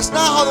comportar. That's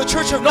not how the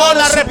church of No, God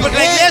la is to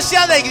behave.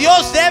 iglesia de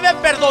Dios debe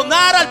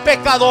perdonar al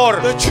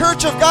pecador. The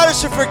church of God is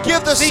to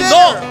forgive the Sí,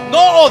 sinner,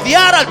 no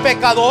odiar al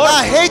pecador.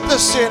 not hate the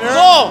sinner,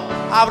 No,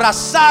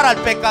 abrazar al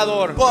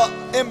pecador. but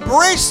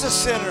embrace the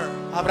sinner.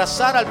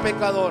 Abrazar al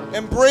pecador.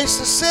 Embrace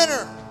the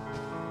sinner.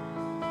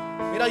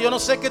 Mira, yo no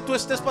sé qué tú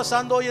estés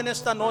pasando hoy en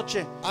esta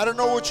noche. I don't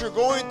know what you're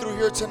going through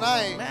here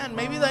tonight. Man,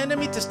 maybe the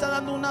enemy te está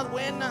dando una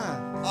buena.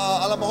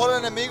 A lo mejor el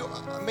enemigo,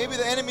 maybe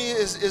the enemy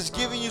is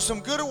giving you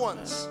some good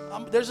ones.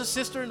 There's a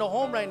sister in the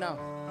home right now,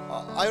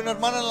 Hay una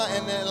hermana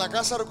en la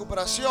casa de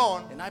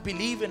recuperación and I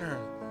believe in her.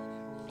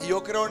 y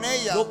yo creo en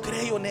ella. Yo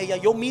creo en ella.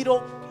 Yo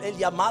miro el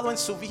llamado en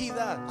su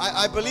vida.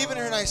 I believe in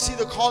her and I see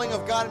the calling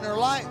of God in her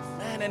life.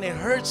 Man, and it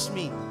hurts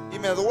me. Y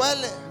me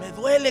duele. Me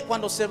duele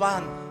cuando se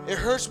van. It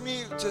hurts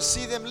me to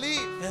see them leave.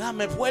 ¿Verdad?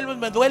 Me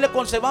duele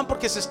cuando se van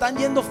porque se están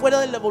yendo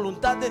fuera de la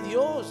voluntad de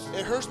Dios.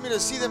 It hurts me to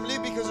see them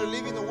leave because they're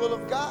leaving the will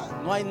of God.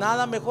 No hay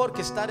nada mejor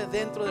que estar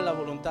dentro de la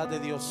voluntad de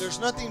Dios. There's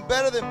nothing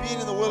better than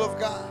being in the will of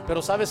God.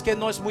 Pero sabes que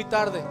no es muy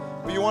tarde.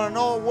 But you want to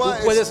know what?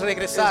 Tú puedes It's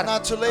regresar.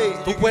 not too late.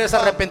 Tú You can puedes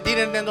come. arrepentir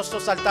en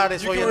nuestros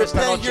altares You hoy can en esta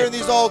repent here noche. in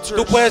these altars.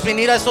 Tú puedes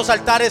venir a estos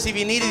altares y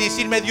venir y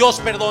decirme, Dios,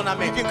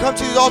 perdóname. You can come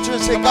to these altars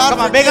and say, Come on, God, come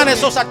on, forgive vengan a me.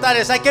 estos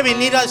altares. Hay que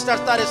venir a estos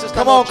altares esta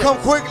Come on, noche. come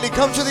quickly.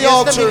 Come to the Si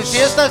altars. si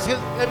esta es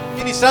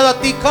ministrado a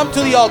ti, come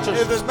to the altars.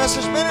 If this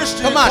message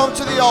ministry, Come on. come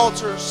to the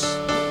altars.